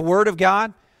at the Word of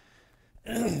God,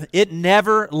 it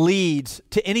never leads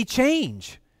to any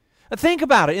change. Think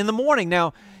about it. In the morning,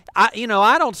 now,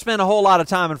 I don't spend a whole lot of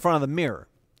time in front of the mirror,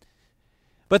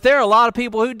 but there are a lot of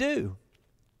people who do.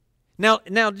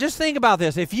 Now, just think about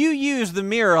this. If you use the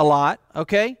mirror a lot,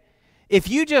 okay, if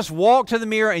you just walk to the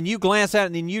mirror and you glance at it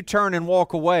and then you turn and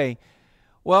walk away,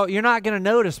 well, you're not going to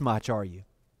notice much, are you?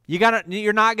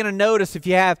 You're not going to notice if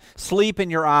you have sleep in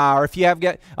your eye, or if you have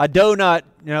got a donut,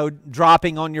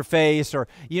 dropping on your face, or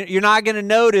you're not going to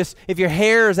notice if your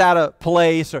hair is out of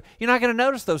place, or you're not going to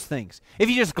notice those things if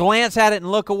you just glance at it and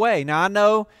look away. Now, I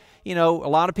know, a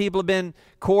lot of people have been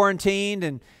quarantined,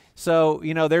 and so,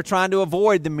 they're trying to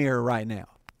avoid the mirror right now.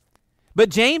 But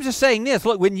James is saying this,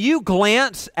 look, when you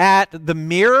glance at the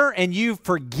mirror and you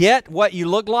forget what you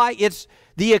look like, it's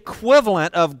the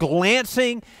equivalent of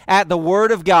glancing at the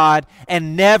Word of God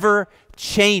and never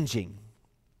changing.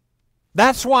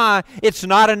 That's why it's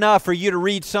not enough for you to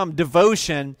read some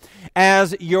devotion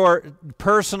as your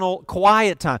personal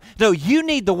quiet time. No, you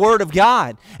need the Word of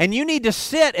God, and you need to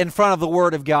sit in front of the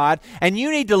Word of God, and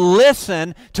you need to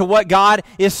listen to what God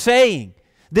is saying.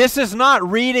 This is not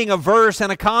reading a verse and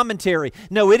a commentary.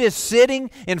 No, it is sitting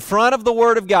in front of the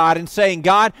Word of God and saying,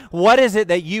 God, what is it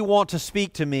that you want to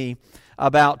speak to me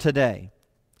about today?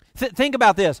 Think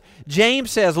about this.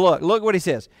 James says, look what he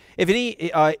says. If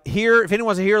anyone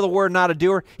wants to hear the word, not a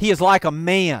doer, he is like a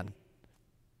man.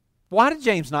 Why did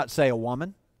James not say a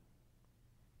woman?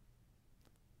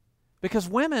 Because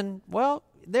women, well,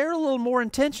 they're a little more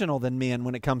intentional than men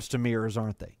when it comes to mirrors,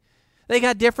 aren't they? They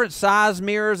got different size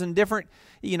mirrors and different,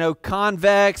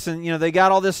 convex, and, they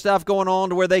got all this stuff going on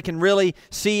to where they can really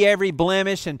see every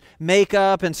blemish and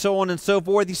makeup and so on and so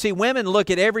forth. You see, women look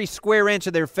at every square inch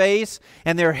of their face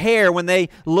and their hair when they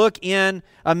look in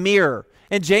a mirror.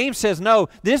 And James says, no,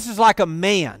 this is like a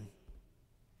man.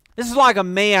 This is like a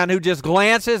man who just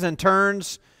glances and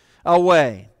turns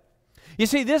away. You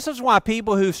see, this is why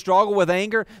people who struggle with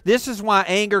anger, this is why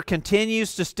anger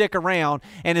continues to stick around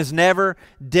and is never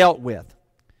dealt with.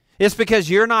 It's because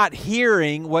you're not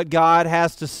hearing what God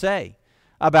has to say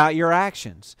about your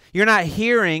actions. You're not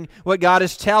hearing what God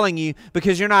is telling you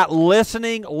because you're not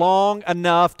listening long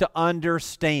enough to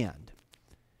understand.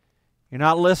 You're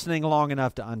not listening long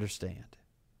enough to understand.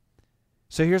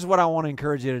 So here's what I want to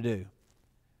encourage you to do.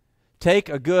 Take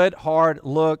a good, hard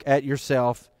look at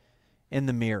yourself in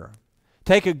the mirror.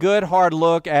 Take a good, hard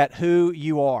look at who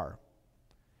you are.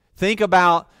 Think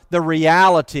about the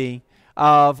reality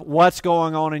of what's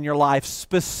going on in your life.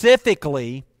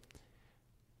 Specifically,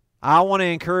 I want to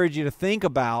encourage you to think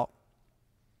about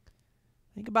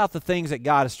the things that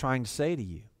God is trying to say to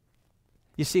you.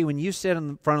 You see, when you sit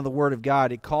in front of the Word of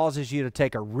God, it causes you to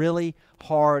take a really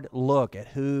hard look at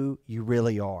who you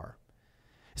really are.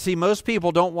 See, most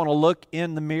people don't want to look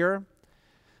in the mirror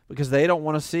because they don't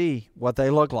want to see what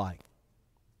they look like.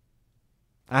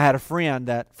 I had a friend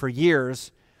that for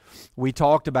years we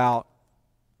talked about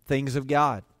things of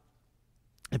God.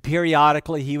 And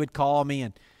periodically he would call me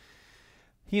and,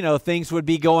 things would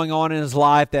be going on in his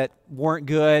life that weren't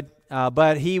good,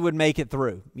 but he would make it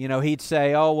through. He'd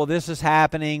say, oh, well, this is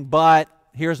happening, but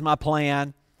here's my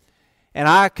plan. And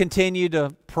I continued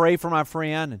to pray for my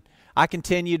friend, and I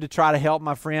continued to try to help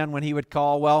my friend when he would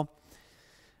call. Well,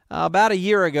 about a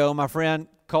year ago, my friend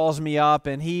calls me up,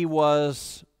 and he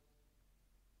was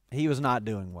not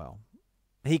doing well.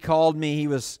 He called me. He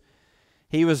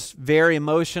was very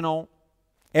emotional.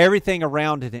 Everything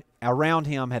around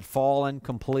him had fallen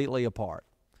completely apart.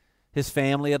 His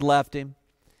family had left him.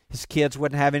 His kids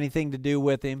wouldn't have anything to do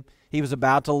with him. He was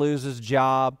about to lose his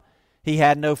job. He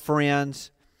had no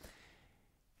friends.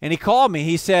 And he called me.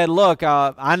 He said, look,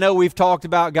 I know we've talked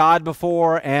about God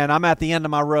before, and I'm at the end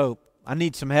of my rope. I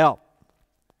need some help.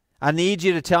 I need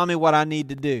you to tell me what I need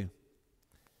to do.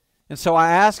 And so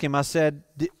I asked him, I said,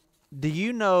 do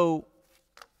you know,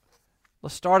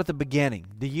 let's start at the beginning.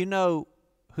 Do you know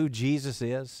who Jesus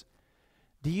is?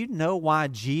 Do you know why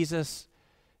Jesus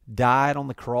died on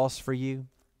the cross for you?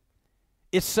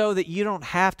 It's so that you don't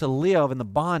have to live in the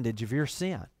bondage of your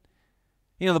sin.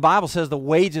 The Bible says the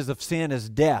wages of sin is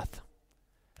death.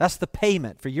 That's the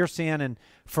payment for your sin and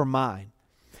for mine.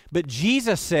 But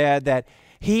Jesus said that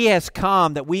He has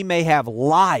come that we may have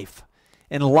life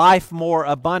and life more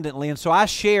abundantly. And so I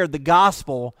shared the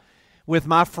gospel with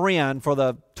my friend for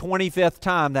the 25th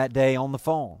time that day on the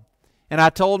phone. And I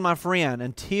told my friend,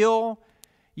 until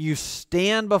you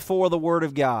stand before the Word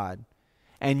of God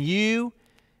and you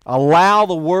allow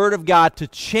the Word of God to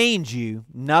change you,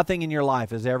 nothing in your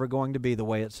life is ever going to be the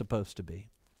way it's supposed to be.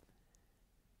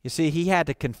 You see, he had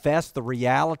to confess the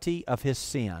reality of his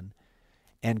sin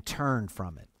and turn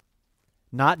from it.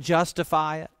 Not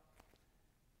justify it,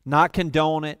 not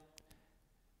condone it,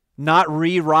 not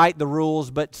rewrite the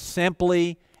rules, but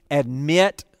simply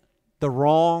admit the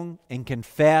wrong and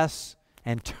confess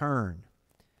and turn.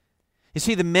 You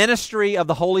see, the ministry of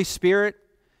the Holy Spirit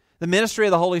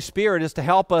is to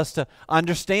help us to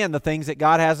understand the things that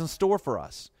God has in store for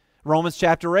us. Romans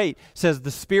chapter 8 says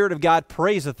the Spirit of God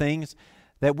prays the things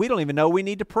that we don't even know we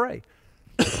need to pray.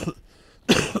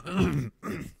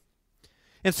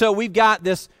 And so we've got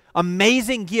this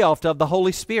amazing gift of the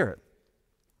Holy Spirit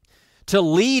to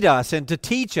lead us and to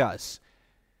teach us.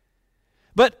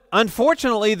 But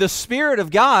unfortunately, the Spirit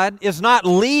of God is not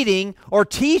leading or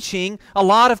teaching a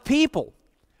lot of people.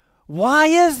 Why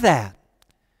is that?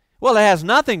 Well, it has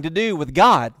nothing to do with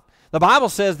God. The Bible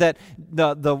says that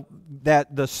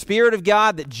the Spirit of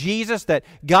God, that Jesus, that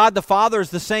God the Father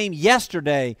is the same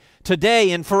yesterday,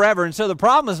 today, and forever. And so the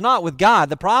problem is not with God.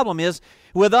 The problem is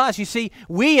with us. You see,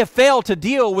 we have failed to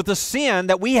deal with the sin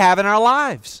that we have in our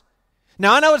lives.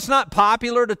 Now, I know it's not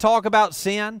popular to talk about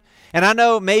sin, and I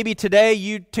know maybe today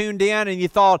you tuned in and you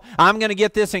thought, I'm going to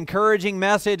get this encouraging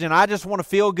message and I just want to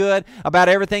feel good about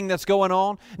everything that's going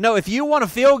on. No, if you want to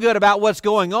feel good about what's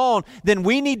going on, then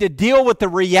we need to deal with the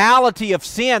reality of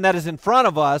sin that is in front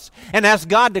of us and ask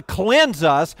God to cleanse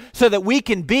us so that we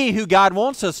can be who God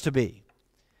wants us to be.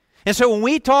 And so when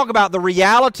we talk about the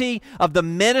reality of the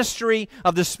ministry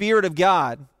of the Spirit of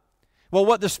God, well,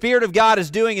 what the Spirit of God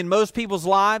is doing in most people's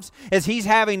lives is He's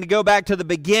having to go back to the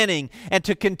beginning and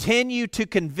to continue to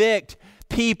convict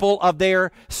people of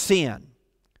their sin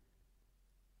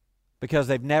because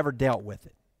they've never dealt with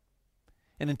it.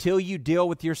 And until you deal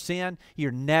with your sin,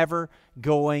 you're never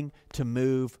going to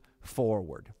move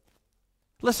forward.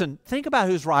 Listen, think about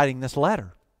who's writing this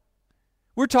letter.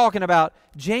 We're talking about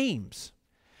James.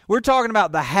 We're talking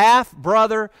about the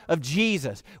half-brother of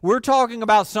Jesus. We're talking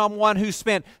about someone who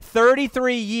spent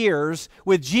 33 years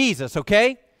with Jesus,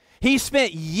 okay? He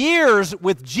spent years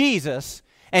with Jesus,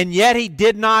 and yet he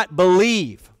did not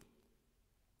believe.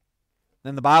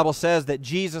 Then the Bible says that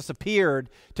Jesus appeared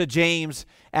to James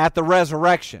at the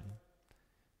resurrection.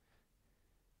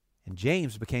 And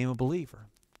James became a believer.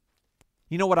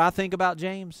 You know what I think about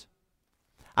James?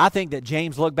 I think that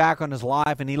James looked back on his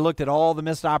life and he looked at all the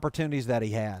missed opportunities that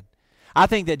he had. I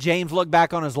think that James looked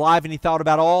back on his life and he thought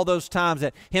about all those times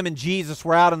that him and Jesus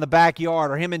were out in the backyard,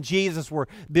 or him and Jesus were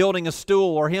building a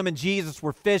stool, or him and Jesus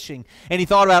were fishing. And he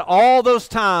thought about all those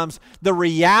times, the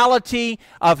reality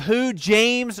of who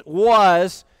James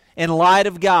was in light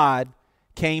of God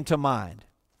came to mind.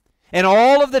 And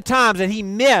all of the times that he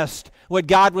missed what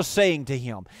God was saying to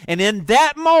him. And in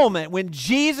that moment, when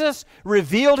Jesus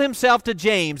revealed himself to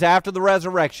James after the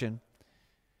resurrection,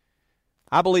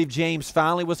 I believe James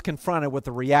finally was confronted with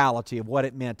the reality of what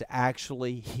it meant to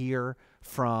actually hear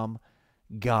from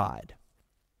God.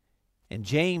 And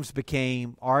James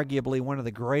became arguably one of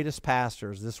the greatest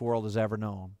pastors this world has ever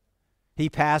known. He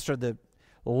pastored the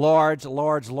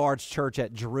large church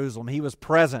at Jerusalem. He was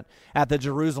present at the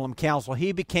Jerusalem Council.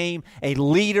 He became a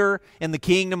leader in the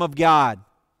kingdom of God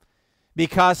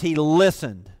because he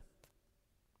listened.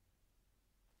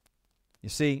 You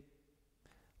see,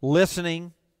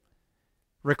 listening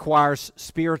requires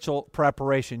spiritual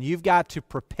preparation. You've got to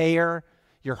prepare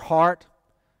your heart.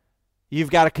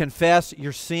 You've got to confess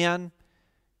your sin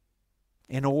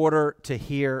in order to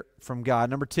hear from God.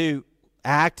 Number two,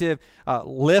 active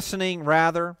listening,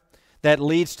 that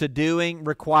leads to doing,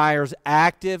 requires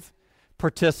active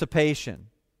participation.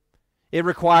 It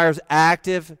requires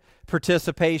active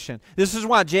participation. This is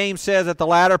why James says at the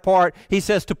latter part, he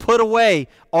says to put away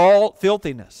all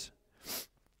filthiness.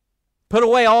 Put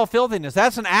away all filthiness.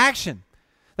 That's an action.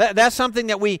 That's something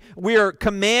that we are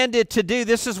commanded to do.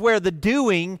 This is where the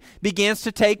doing begins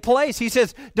to take place. He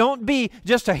says, don't be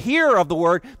just a hearer of the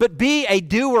word, but be a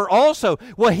doer also.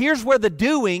 Well, here's where the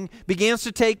doing begins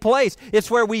to take place.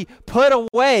 It's where we put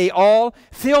away all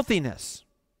filthiness.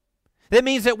 That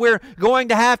means that we're going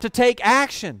to have to take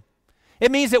action.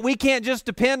 It means that we can't just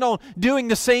depend on doing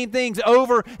the same things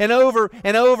over and over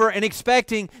and over and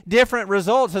expecting different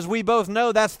results. As we both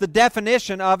know, that's the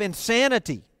definition of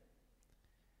insanity.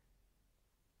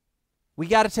 We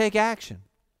got to take action.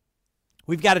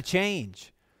 We've got to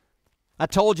change. I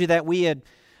told you that we had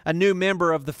a new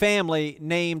member of the family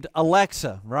named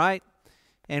Alexa, right?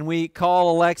 And we call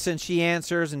Alexa and she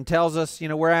answers and tells us,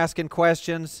 we're asking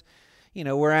questions.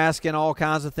 We're asking all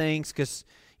kinds of things because,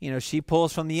 she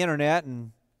pulls from the internet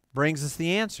and brings us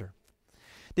the answer.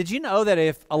 Did you know that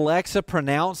if Alexa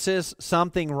pronounces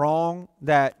something wrong,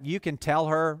 that you can tell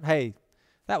her, hey,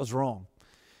 that was wrong?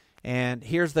 And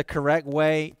here's the correct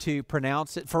way to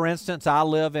pronounce it. For instance, I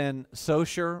live in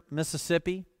Saucier,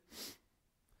 Mississippi.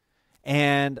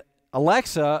 And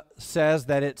Alexa says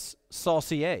that it's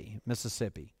Saucier,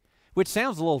 Mississippi, which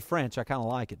sounds a little French. I kind of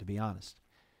like it, to be honest.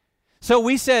 So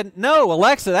we said, no,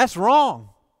 Alexa, that's wrong.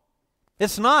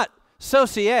 It's not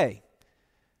Saucier.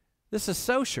 This is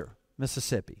Saucier,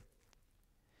 Mississippi.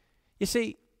 You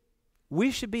see,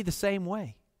 we should be the same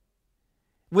way.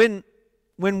 When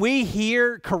we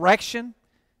hear correction,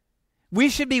 we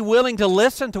should be willing to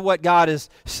listen to what God is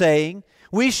saying.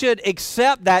 We should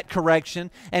accept that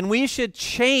correction, and we should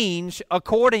change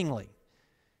accordingly.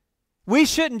 We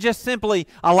shouldn't just simply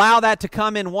allow that to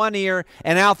come in one ear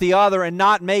and out the other and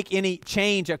not make any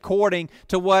change according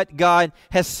to what God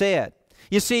has said.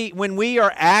 You see, when we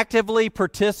are actively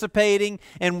participating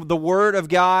in the Word of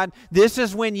God, this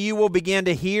is when you will begin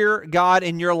to hear God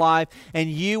in your life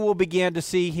and you will begin to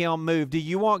see Him move. Do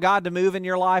you want God to move in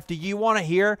your life? Do you want to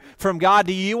hear from God?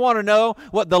 Do you want to know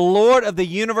what the Lord of the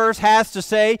universe has to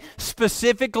say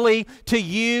specifically to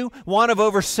you, one of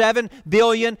over 7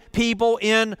 billion people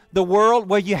in the world?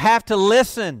 Well, you have to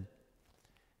listen.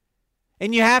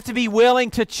 And you have to be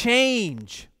willing to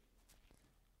change.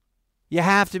 You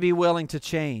have to be willing to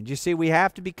change. You see, we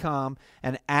have to become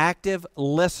an active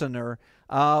listener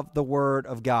of the Word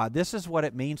of God. This is what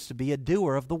it means to be a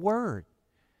doer of the Word.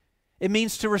 It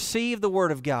means to receive the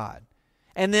Word of God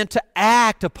and then to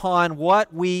act upon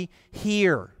what we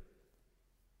hear.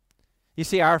 You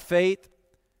see, our faith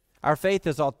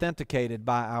is authenticated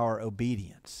by our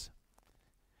obedience.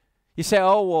 You say,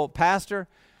 oh, well, Pastor,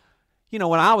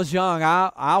 when I was young,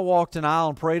 I walked an aisle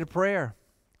and prayed a prayer.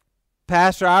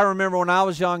 Pastor, I remember when I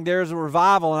was young, there was a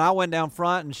revival, and I went down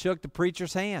front and shook the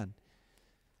preacher's hand.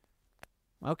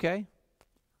 Okay.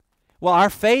 Well, our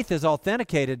faith is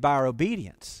authenticated by our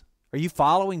obedience. Are you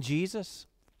following Jesus?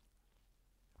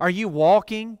 Are you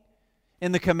walking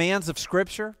in the commands of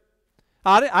Scripture?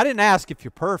 I didn't ask if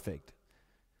you're perfect.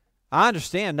 I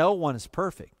understand no one is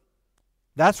perfect.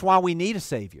 That's why we need a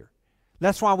Savior.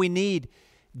 That's why we need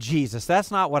Jesus.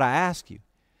 That's not what I ask you.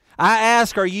 I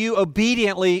ask, are you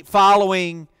obediently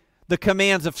following the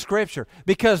commands of Scripture?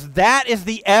 Because that is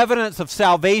the evidence of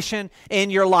salvation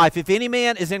in your life. If any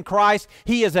man is in Christ,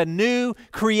 he is a new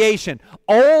creation.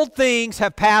 Old things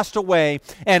have passed away,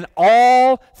 and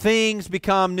all things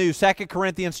become new. 2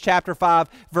 Corinthians chapter 5,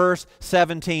 verse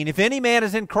 17. If any man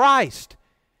is in Christ,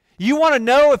 you want to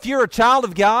know if you're a child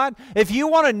of God? If you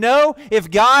want to know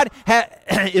if God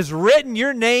is written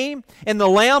your name in the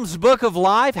Lamb's book of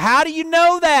life, how do you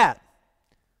know that?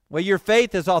 Well, your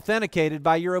faith is authenticated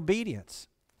by your obedience.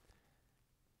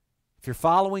 If you're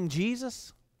following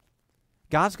Jesus,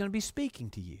 God's going to be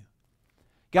speaking to you.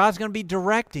 God's going to be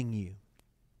directing you.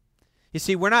 You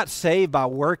see, we're not saved by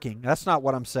working. That's not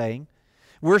what I'm saying.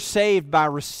 We're saved by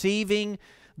receiving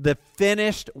the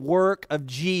finished work of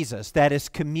Jesus that is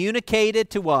communicated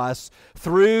to us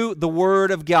through the Word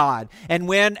of God. And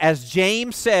when, as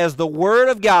James says, the Word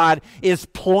of God is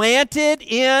planted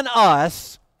in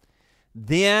us,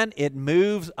 then it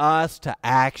moves us to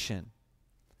action.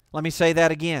 Let me say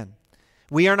that again.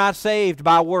 We are not saved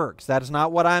by works. That is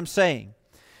not what I'm saying.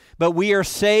 But we are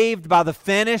saved by the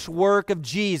finished work of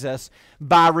Jesus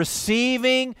by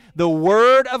receiving the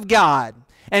Word of God.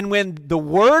 And when the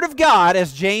Word of God,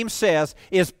 as James says,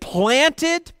 is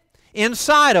planted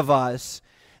inside of us,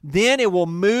 then it will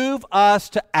move us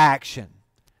to action.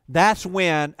 That's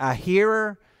when a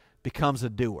hearer becomes a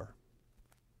doer.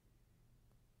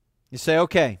 You say,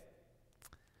 okay,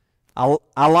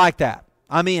 I like that.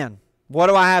 I'm in. What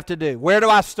do I have to do? Where do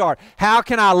I start? How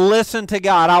can I listen to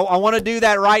God? I want to do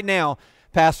that right now,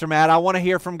 Pastor Matt. I want to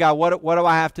hear from God. What do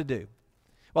I have to do?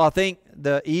 Well, I think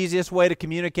the easiest way to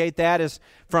communicate that is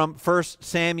from 1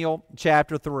 Samuel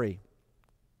chapter 3.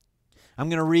 I'm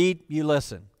going to read, you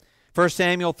listen. 1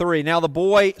 Samuel 3. Now the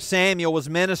boy Samuel was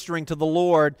ministering to the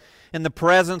Lord in the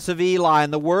presence of Eli,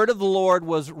 and the word of the Lord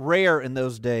was rare in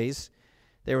those days.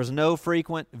 There was no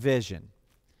frequent vision.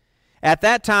 At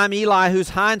that time, Eli, whose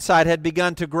hindsight had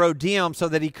begun to grow dim so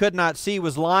that he could not see,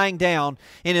 was lying down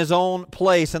in his own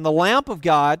place, and the lamp of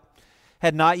God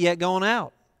had not yet gone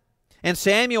out. And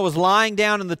Samuel was lying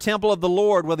down in the temple of the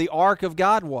Lord where the ark of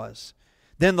God was.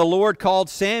 Then the Lord called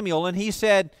Samuel, and he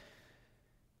said,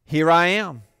 "Here I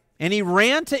am." And he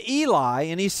ran to Eli,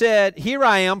 and he said, "Here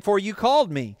I am, for you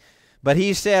called me." But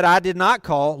he said, "I did not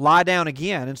call. Lie down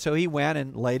again." And so he went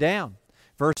and lay down.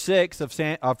 Verse 6 of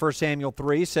 1 Samuel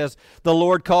 3 says, the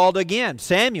Lord called again,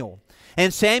 "Samuel."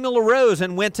 And Samuel arose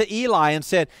and went to Eli and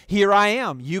said, "Here I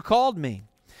am. You called me."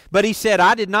 But he said,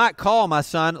 "I did not call, my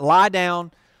son. Lie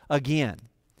down again."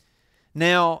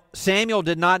 Now Samuel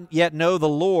did not yet know the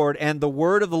Lord, and the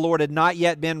word of the Lord had not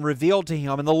yet been revealed to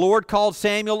him. And the Lord called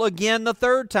Samuel again the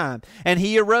third time. And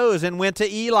he arose and went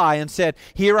to Eli and said,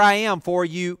 Here I am, for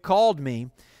you called me.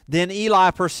 Then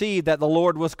Eli perceived that the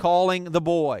Lord was calling the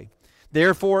boy.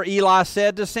 Therefore Eli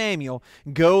said to Samuel,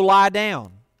 Go lie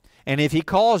down. And if he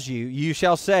calls you, you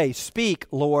shall say, Speak,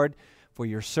 Lord, for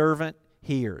your servant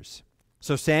hears.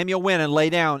 So Samuel went and lay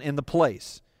down in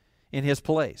his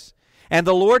place. And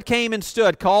the Lord came and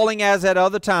stood, calling as at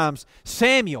other times,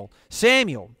 Samuel,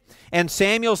 Samuel. And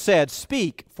Samuel said,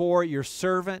 Speak, for your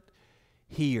servant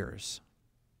hears.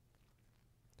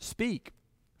 Speak,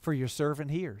 for your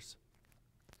servant hears.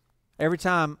 Every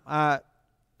time I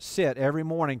sit every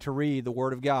morning to read the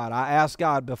Word of God, I ask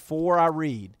God before I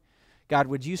read, God,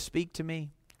 would you speak to me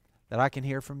that I can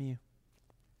hear from you?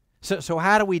 So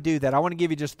how do we do that? I want to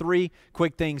give you just 3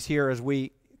 quick things here as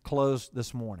we close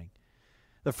this morning.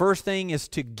 The first thing is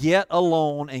to get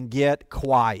alone and get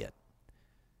quiet.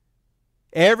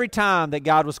 Every time that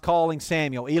God was calling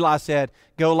Samuel, Eli said,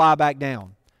 Go lie back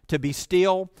down. To be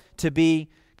still, to be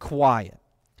quiet.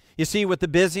 You see, with the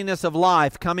busyness of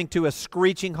life coming to a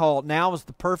screeching halt, now is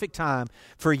the perfect time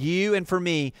for you and for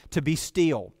me to be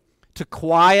still, to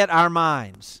quiet our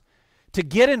minds, to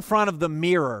get in front of the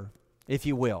mirror, if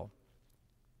you will.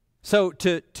 So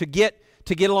to get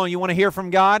alone, you want to hear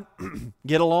from God?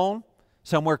 Get alone.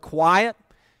 Somewhere quiet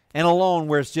and alone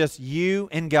where it's just you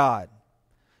and God.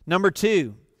 Number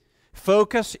 2,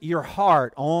 focus your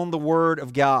heart on the Word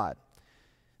of God.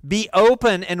 Be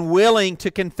open and willing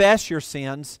to confess your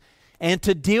sins and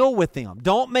to deal with them.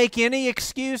 Don't make any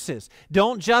excuses.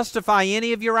 Don't justify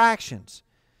any of your actions.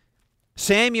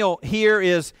 Samuel here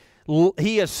is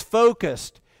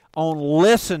focused on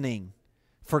listening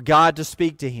for God to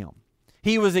speak to him.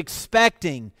 He was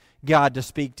expecting God to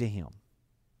speak to him.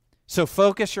 So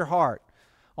focus your heart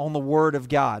on the Word of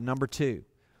God, number 2.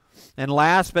 And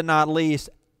last but not least,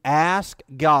 ask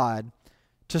God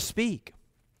to speak.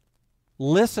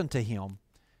 Listen to Him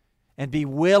and be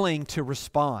willing to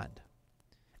respond.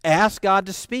 Ask God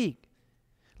to speak.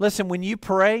 Listen, when you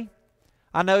pray,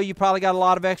 I know you probably got a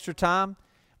lot of extra time.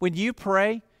 When you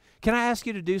pray, can I ask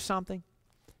you to do something?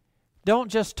 Don't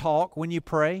just talk when you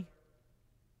pray.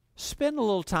 Spend a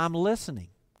little time listening.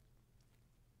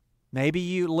 Maybe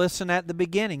you listen at the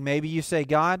beginning. Maybe you say,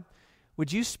 God,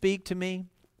 would you speak to me?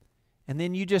 And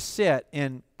then you just sit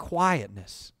in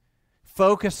quietness,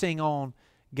 focusing on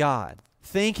God,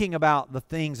 thinking about the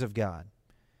things of God.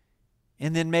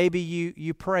 And then maybe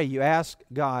you pray. You ask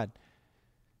God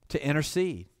to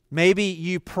intercede. Maybe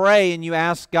you pray and you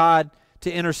ask God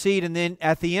to intercede, and then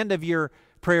at the end of your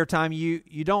prayer time,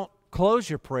 you don't close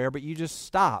your prayer, but you just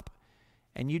stop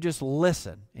and you just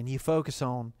listen and you focus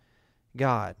on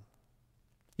God.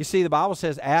 You see, the Bible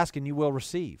says, ask and you will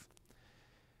receive.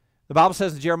 The Bible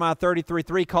says in Jeremiah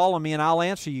 33:3, call on me and I'll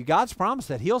answer you. God's promised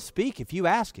that He'll speak if you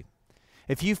ask Him.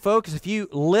 If you focus, if you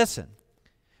listen.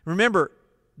 Remember,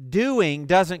 doing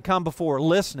doesn't come before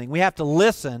listening. We have to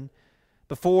listen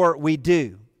before we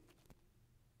do.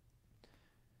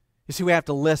 You see, we have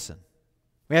to listen.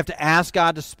 We have to ask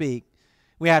God to speak.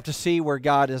 We have to see where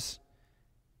God is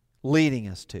leading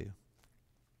us to.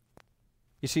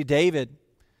 You see, David,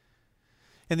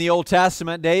 in the Old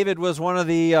Testament, David was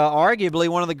arguably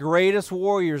one of the greatest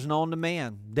warriors known to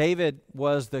man. David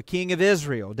was the king of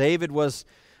Israel. David was,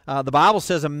 the Bible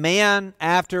says, a man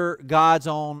after God's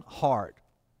own heart.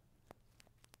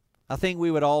 I think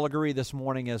we would all agree this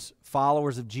morning as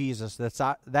followers of Jesus,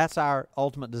 that's our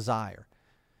ultimate desire.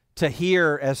 To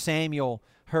hear, as Samuel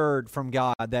heard from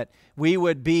God, that we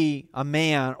would be a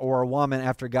man or a woman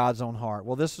after God's own heart.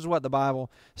 Well, this is what the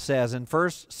Bible says in 1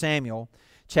 Samuel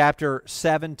chapter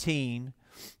 17,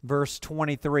 verse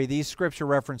 23. These scripture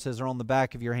references are on the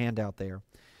back of your handout there.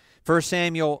 1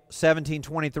 Samuel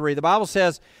 17:23. The Bible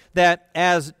says that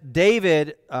as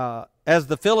David, as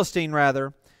the Philistine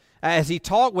rather, as he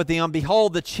talked with them,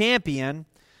 behold, the champion,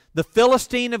 the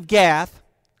Philistine of Gath,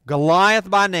 Goliath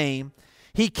by name,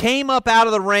 he came up out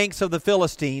of the ranks of the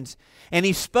Philistines, and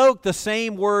he spoke the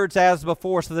same words as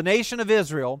before. So the nation of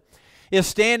Israel is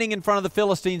standing in front of the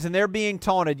Philistines, and they're being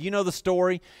taunted. You know the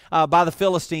story by the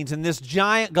Philistines, and this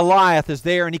giant Goliath is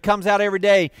there, and he comes out every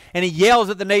day, and he yells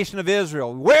at the nation of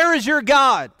Israel, "Where is your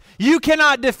God? You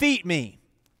cannot defeat me."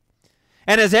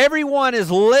 And as everyone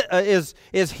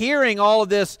is hearing all of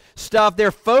this stuff,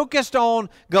 they're focused on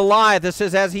Goliath. It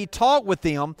says, as he talked with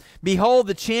them, behold,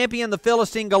 the champion, the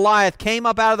Philistine Goliath, came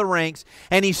up out of the ranks,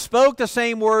 and he spoke the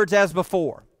same words as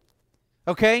before.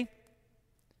 Okay?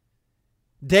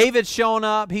 David's shown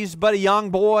up. He's but a young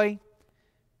boy.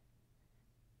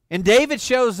 And David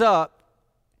shows up,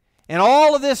 And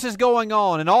all of this is going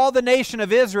on, and all the nation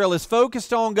of Israel is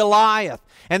focused on Goliath,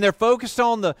 and they're focused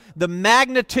on the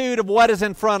magnitude of what is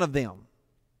in front of them.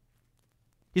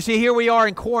 You see, here we are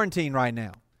in quarantine right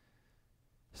now.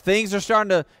 Things are starting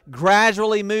to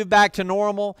gradually move back to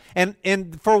normal.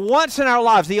 And for once in our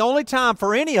lives, the only time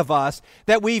for any of us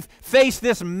that we've faced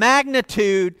this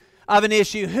magnitude of an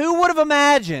issue, who would have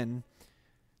imagined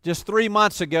just 3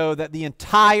 months ago that the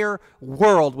entire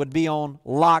world would be on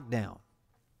lockdown?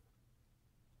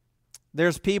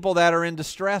 There's people that are in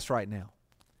distress right now.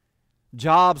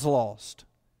 Jobs lost.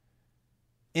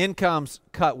 Incomes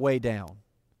cut way down.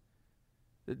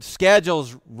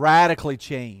 Schedules radically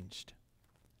changed.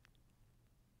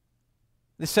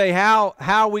 They say, how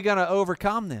are we going to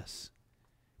overcome this?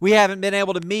 We haven't been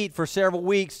able to meet for several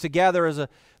weeks together as a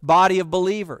body of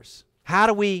believers. How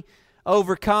do we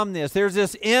overcome this? There's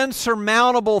this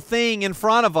insurmountable thing in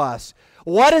front of us.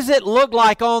 What does it look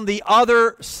like on the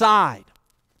other side?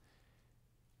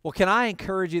 Well, can I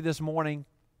encourage you this morning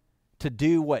to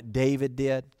do what David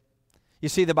did? You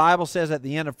see, the Bible says at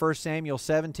the end of 1 Samuel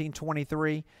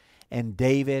 17:23, and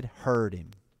David heard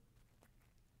him.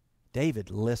 David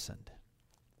listened.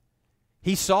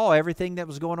 He saw everything that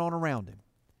was going on around him.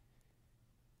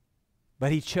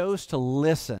 But he chose to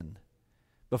listen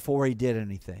before he did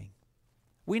anything.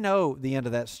 We know the end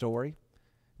of that story.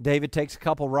 David takes a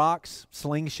couple rocks,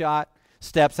 slingshot,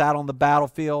 steps out on the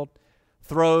battlefield,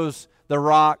 throws the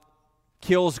rock,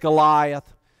 kills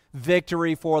Goliath.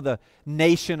 Victory for the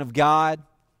nation of God.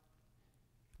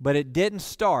 But it didn't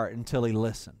start until he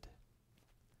listened.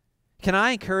 Can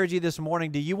I encourage you this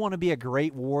morning, do you want to be a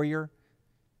great warrior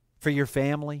for your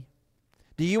family?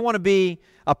 Do you want to be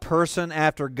a person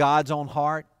after God's own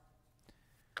heart?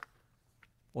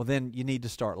 Well, then you need to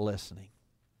start listening.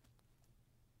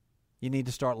 You need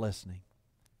to start listening.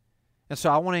 And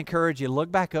so I want to encourage you,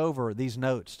 look back over these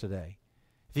notes today.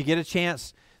 If you get a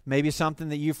chance, maybe something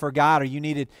that you forgot or you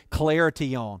needed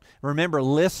clarity on. Remember,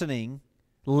 listening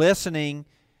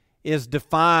is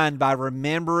defined by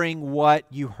remembering what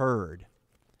you heard.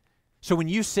 So when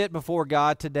you sit before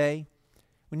God today,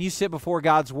 when you sit before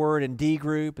God's Word in D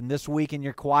group and this week in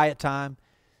your quiet time,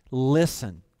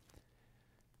 listen.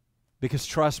 Because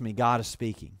trust me, God is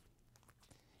speaking.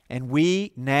 And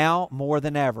we now more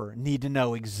than ever need to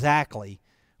know exactly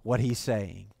what He's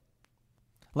saying.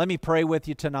 Let me pray with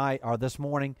you tonight or this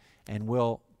morning, and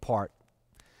we'll part.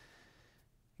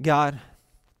 God,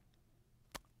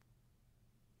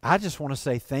 I just want to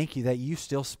say thank you that you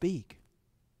still speak.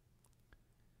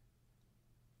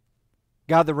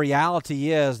 God, the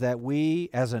reality is that we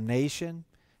as a nation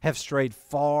have strayed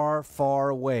far, far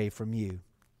away from you.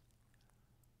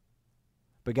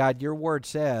 But God, your word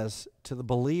says to the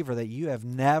believer that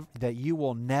you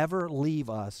will never leave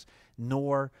us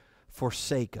nor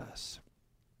forsake us.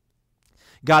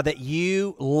 God, that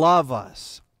you love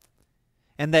us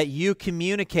and that you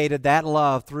communicated that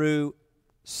love through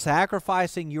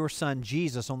sacrificing your Son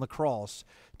Jesus on the cross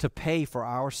to pay for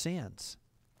our sins.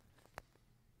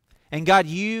 And God,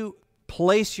 you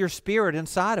place your Spirit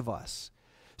inside of us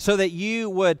so that you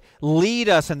would lead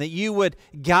us and that you would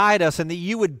guide us and that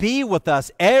you would be with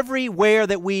us everywhere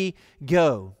that we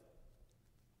go.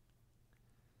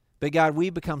 But God,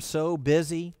 we become so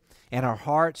busy in our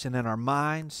hearts and in our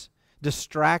minds,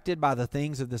 distracted by the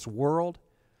things of this world,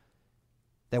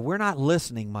 that we're not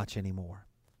listening much anymore.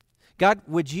 God,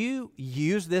 would you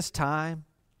use this time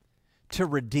to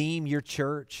redeem your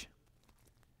church?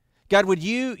 God, would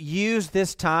you use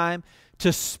this time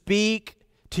to speak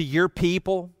to your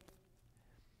people?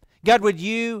 God, would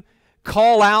you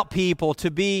call out people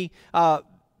to be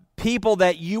people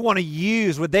that you want to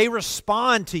use? Would they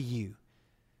respond to you?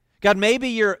 God, maybe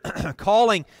you're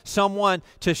calling someone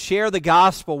to share the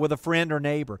gospel with a friend or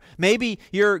neighbor. Maybe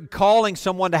you're calling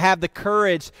someone to have the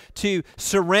courage to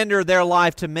surrender their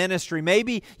life to ministry.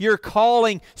 Maybe you're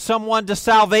calling someone to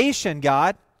salvation,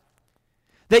 God.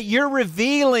 That you're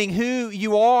revealing who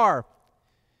you are.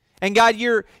 And God,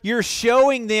 you're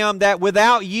showing them that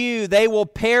without you, they will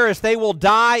perish. They will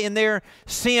die in their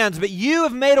sins. But you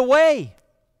have made a way.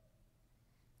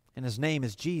 And His name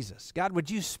is Jesus. God, would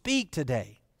you speak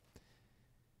today?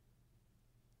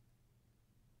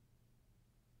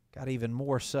 God, even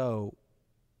more so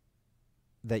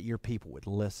that your people would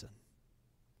listen.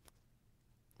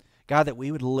 God, that we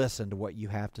would listen to what you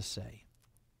have to say.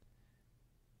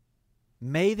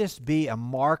 May this be a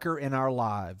marker in our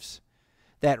lives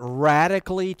that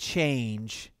radically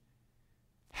change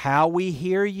how we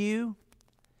hear you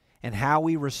and how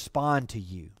we respond to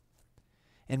you.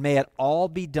 And may it all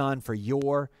be done for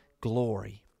your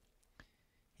glory.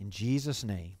 In Jesus'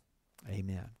 name,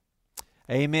 amen.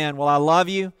 Amen. Well, I love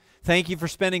you. Thank you for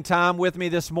spending time with me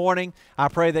this morning. I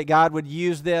pray that God would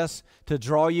use this to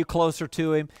draw you closer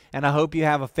to Him, and I hope you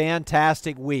have a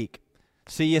fantastic week.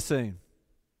 See you soon.